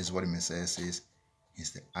 And this is what the Messiah says.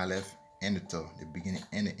 He's the Aleph and the Tau, the beginning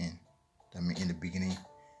and the end. That means in the beginning,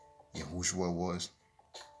 Yahushua was.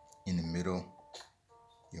 In the middle,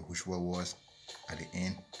 Yahushua was. At the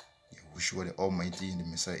end, Yahushua the Almighty, the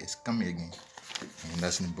Messiah, is coming again. And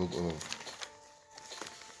that's in the book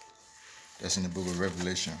of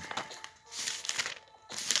Revelation.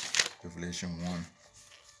 Revelation 1,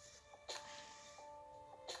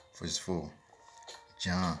 verse 4.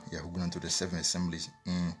 John, Yahuwah unto the seven assemblies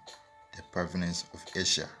in the province of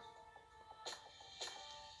Asia.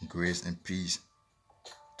 Grace and peace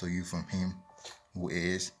to you from him who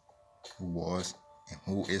is, who was, and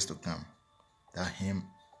who is to come. That him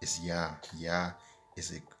is Yah. Yah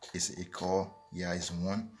is a call. Yah is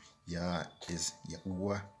one. Yah is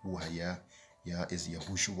Yahuwah, who Haya. Yah is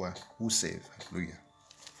Yahushua, who save. Hallelujah.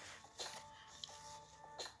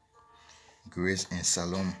 Grace and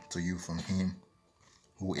shalom to you from him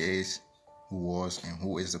who is, who was, and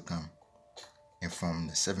who is to come, and from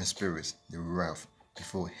the seven spirits, the wrath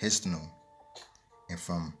before his throne, and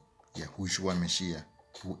from Yahushua Mashiach,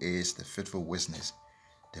 who is the faithful witness,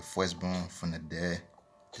 the firstborn from the dead,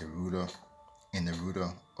 the ruler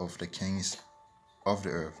of the kings of the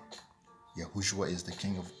earth. Yahushua is the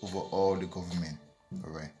king over all the government.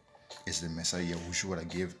 Alright. It's the Messiah Yahushua that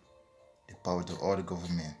gave the power to all the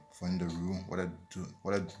government for him to rule, whether to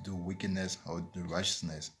do wickedness or do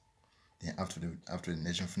righteousness. Then after the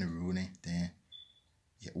nation finished ruling, then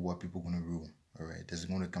Yahuwah people gonna rule. Alright. There's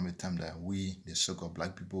gonna come a time that we, the so-called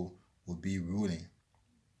black people, will be ruling.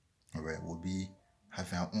 Alright, we'll be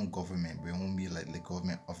having our own government, but it won't be like the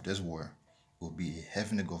government of this world. It will be a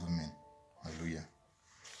heavenly government. Hallelujah.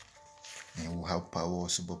 And we'll have power,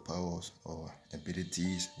 superpowers, or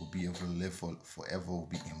abilities. We'll be able to live forever. We'll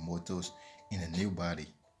be immortals in a new body,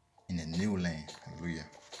 in a new land. Hallelujah.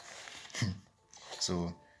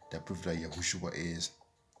 So that proves that Yahushua is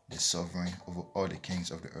the sovereign over all the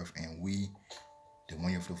kings of the earth, and we, the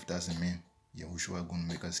 1,000 men, Yahushua is going to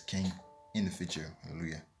make us king in the future.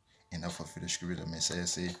 Hallelujah. And I fulfill the scripture that Messiah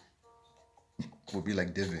said, we'll be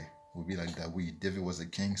like David. We'll be like that. David was a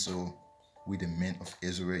king, so we the men of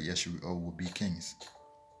Israel, yes, we all will be kings.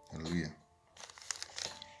 Hallelujah.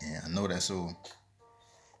 And I know that, so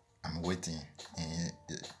I'm waiting. And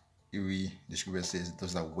you read, the scripture says,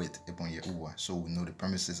 those that wait upon Yahuwah. So we know the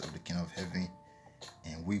promises of the kingdom of heaven,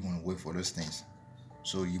 and we're going to wait for those things.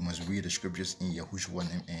 So you must read the scriptures in Yahushua's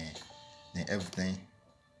name, and then everything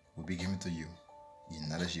will be given to you. You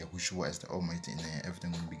acknowledge Yahushua as the Almighty, and then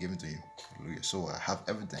everything will be given to you. Hallelujah. So I have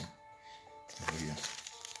everything. Hallelujah.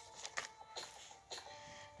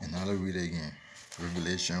 And now let's read it again.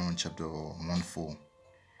 Revelation chapter 1:4.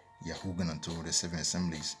 Yahuwah unto the seven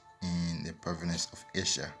assemblies in the province of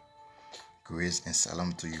Asia. Grace and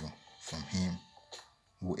salam to you from him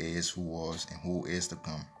who is, who was, and who is to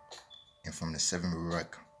come, and from the seven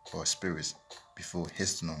Ruach or spirits before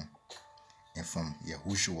his throne, and from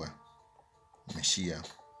Yahushua, Messiah,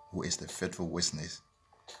 who is the faithful witness,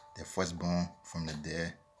 the firstborn from the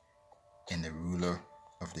dead, and the ruler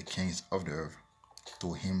of the kings of the earth,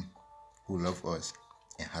 to him who loved us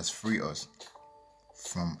and has freed us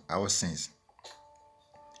from our sins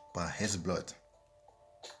by his blood.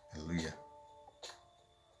 Hallelujah.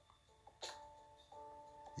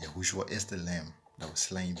 Yahushua is the Lamb that was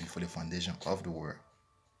slain before the foundation of the world.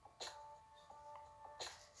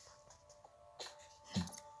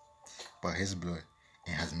 By his blood,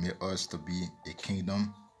 and has made us to be a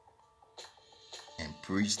kingdom and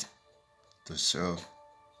priest to serve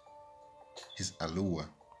his Alua,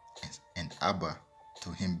 and Abba, to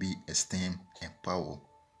him be esteem and power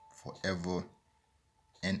forever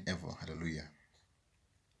and ever. Hallelujah.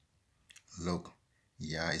 Look,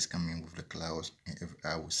 Yah is coming with the clouds, and every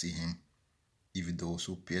eye will see him, even those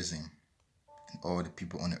who pierce him, and all the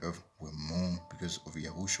people on the earth will mourn because of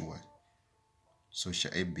Yahushua. So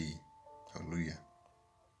shall it be. Hallelujah.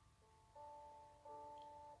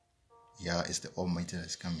 Yah is the Almighty that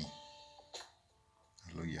is coming.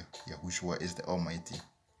 Hallelujah. Yahushua is the Almighty.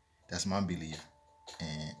 That's my belief.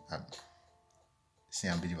 And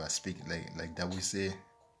I believe I speak like that we say,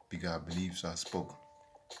 because I believe so I spoke.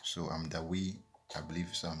 So I'm that I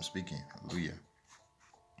believe so I'm speaking. Hallelujah.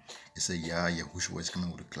 It says Yahushua is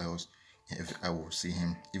coming with the clouds, and every eye will see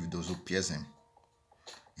him, even those who pierce him.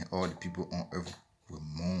 And all the people on earth will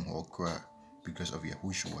mourn or cry because of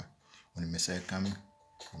Yahushua. When the Messiah coming,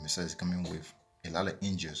 the Messiah is coming with a lot of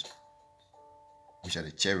angels, which are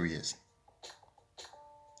the chariots.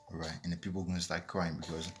 Alright, and the people are going to start crying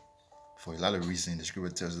because for a lot of reasons, the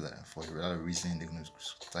scripture tells us that for a lot of reasons they're going to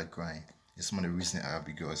start crying. And some of the reasons are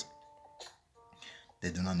because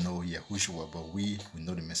they do not know Yahushua, but we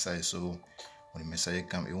know the Messiah. So when the Messiah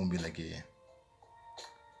comes, it won't be like a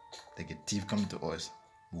thief coming to us.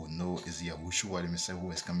 We will know it's Yahushua, the Messiah,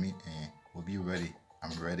 who is coming, and we'll be ready.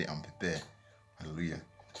 I'm ready. I'm prepared. Hallelujah.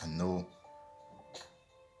 I know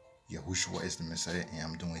Yahushua is the Messiah, and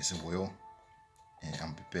I'm doing his will, and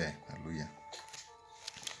I'm prepared. Hallelujah.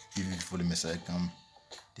 Even before the Messiah comes,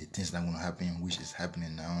 the things that are going to happen, which is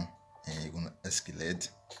happening now, and it's going to escalate.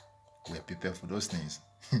 We're prepared for those things.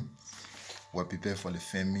 We're prepared for the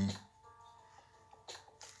famine,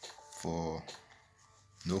 for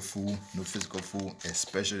no food, no physical food,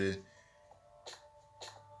 especially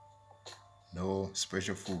no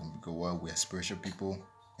spiritual food, because while we are spiritual people,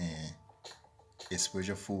 and it's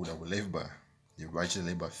spiritual food that we live by. The righteous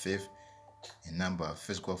live by faith and not by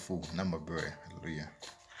physical food, not by bread. Hallelujah.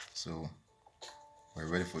 So we're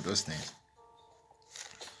ready for those things.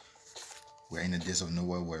 We're in the days of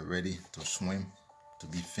Noah. We're ready to swim, to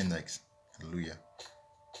be phoenix. Hallelujah.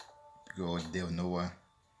 Because the day of Noah,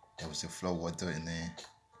 there was a flood water, and then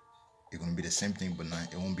it's going to be the same thing, but now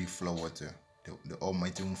it won't be flood water. The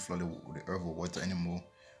Almighty won't flood the earth with water anymore,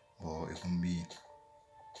 but it's going to be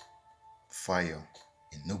fire,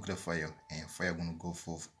 a nuclear fire, and fire going to go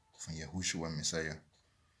forth from Yahushua Messiah.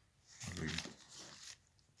 Hallelujah.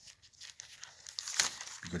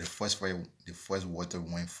 Because the first water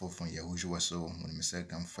went forth from Yahushua, so when the Messiah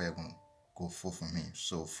comes, fire going to go forth from him.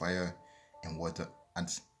 So fire and water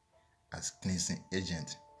as cleansing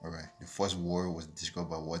agent. Alright, the first war was destroyed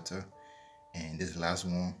by water, and this last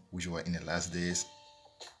one, which was in the last days,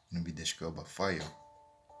 going to be destroyed by fire.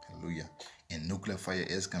 Hallelujah. And nuclear fire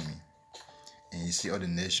is coming. And you see all the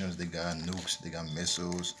nations, they got nukes, they got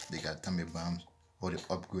missiles, they got atomic bombs, or they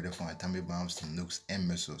upgraded from atomic bombs to nukes and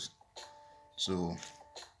missiles. So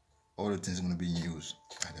all the things are going to be used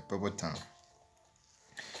at the proper time.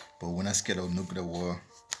 But we're not scared of nuclear war,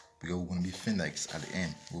 because we're going to be phoenix at the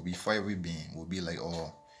end. We'll be fiery being. We'll be like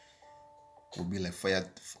fire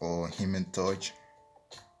or human torch.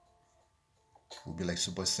 We'll be like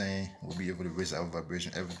Super Saiyan. We'll be able to raise our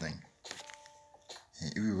vibration, everything.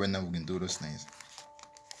 And even right now we can do those things.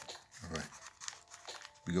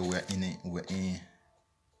 because we're in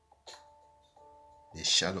the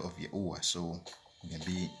shadow of Yahuwah, so we can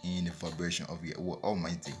be in the vibration of Yahuwah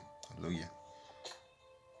Almighty. Hallelujah.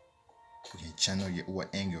 We can channel Yahuwah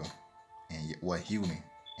anger and Yahuwah healing,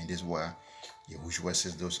 and this is why Yahushua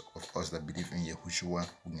says those of us that believe in Yahushua,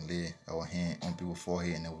 we can lay our hand on people's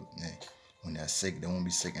forehead, and when they are sick, they won't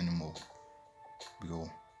be sick anymore, because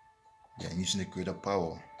we are using the greater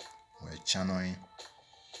power. We are channeling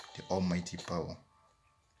the Almighty power.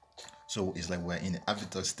 So it's like we're in the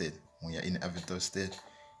avatar state. When you're in the avatar state,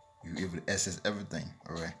 you're able to access everything.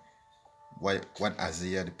 All right. What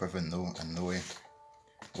Isaiah the prophet know, I know it.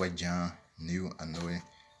 What John knew, I know it.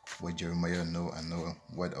 What Jeremiah know, I know it.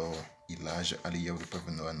 What Elijah, Aliyah the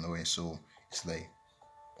prophet know, I know it. So it's like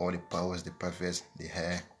all the powers the prophets they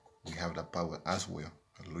had, we have that power as well.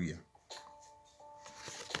 Hallelujah.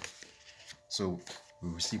 So we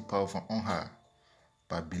receive power from on high.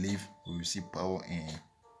 By belief, we receive power and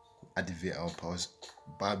activate our powers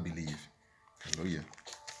by belief. Hallelujah.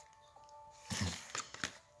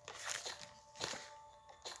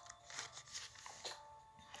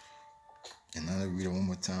 And now read it one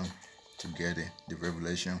more time together. The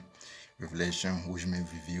Revelation, which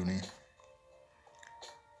means revealing.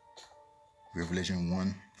 Revelation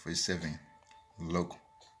 1:7. Look,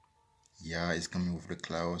 Yah is coming with the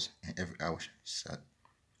clouds, and every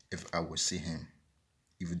eye will see him,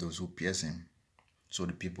 even those who pierce him. So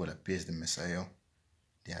the people that pierce the Messiah,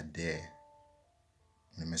 they are dead.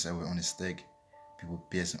 When the Messiah was on the stake, people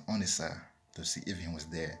pierced him on the side to see if he was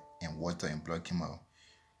there, and water and blood came out.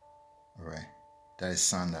 Alright, that is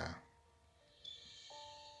sign that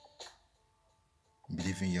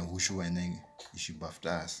believe in Yahushua, and then you should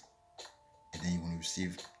baptize, and then you're going to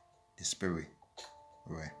receive the Spirit.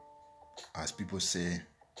 Alright, as people say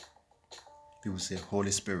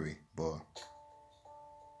Holy Spirit, but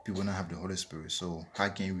people don't have the Holy Spirit. So how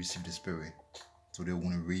can you receive the Spirit? So they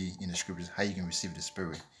want to read in the scriptures how you can receive the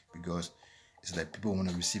Spirit, because it's like people want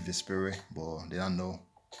to receive the Spirit, but they don't know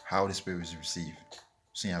how the Spirit is received.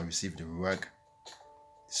 Saying I received the Ruach,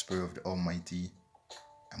 the Spirit of the Almighty.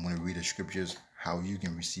 I'm going to read the scriptures how you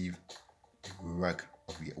can receive the Ruach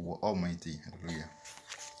of the Almighty. Hallelujah.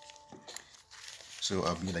 So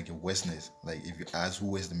I'll be like a witness. Like if you ask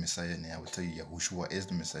who is the Messiah, then I will tell you Yahushua is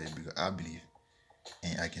the Messiah, because I believe,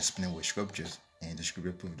 and I can explain with scriptures, and the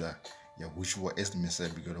scripture prove that Yahushua is the Messiah,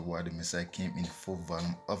 because of why the Messiah came in the full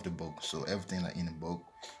volume of the book. So everything like in the book.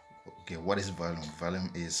 Okay, what is volume?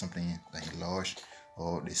 Volume is something like large,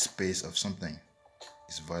 or the space of something.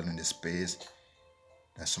 It's volume, the space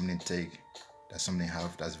that something take, that something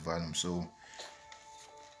have, that's volume. So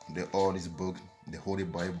all these books, the Holy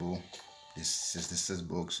Bible, the 66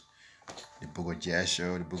 books, the book of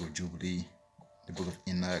Jasher, the book of Jubilee, the book of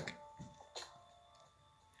Enoch,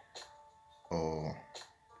 or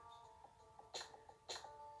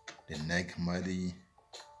the Nag Hammadi,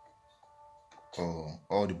 or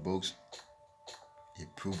all the books, it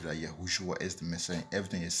proves that Yahushua is the Messiah.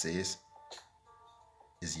 Everything it says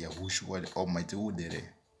is Yahushua the Almighty who did it.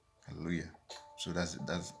 Hallelujah. So that's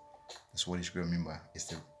what the scripture mean by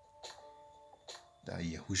it's that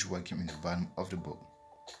Yahushua came in the volume of the book.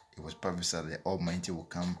 It was prophesied that Almighty will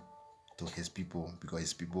come to his people, because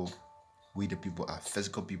his people, we the people, are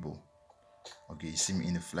physical people. Okay, you see me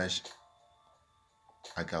in the flesh.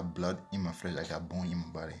 I got blood in my flesh, I got bone in my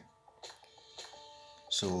body.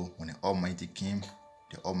 So when the Almighty came,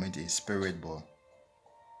 the Almighty is spirit, but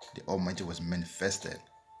the Almighty was manifested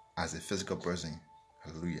as a physical person.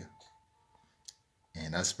 Hallelujah.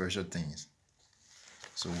 And that's spiritual things.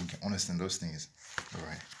 So we can understand those things. All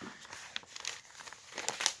right.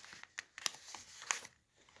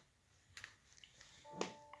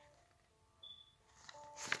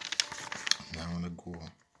 Now I'm going to go.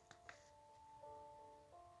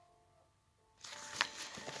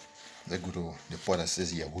 Let's go to the part that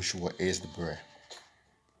says Yahushua is the bread.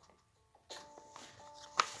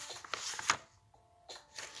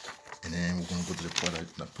 And then we're going to go to the part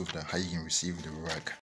that proves that how you can receive the Ruach.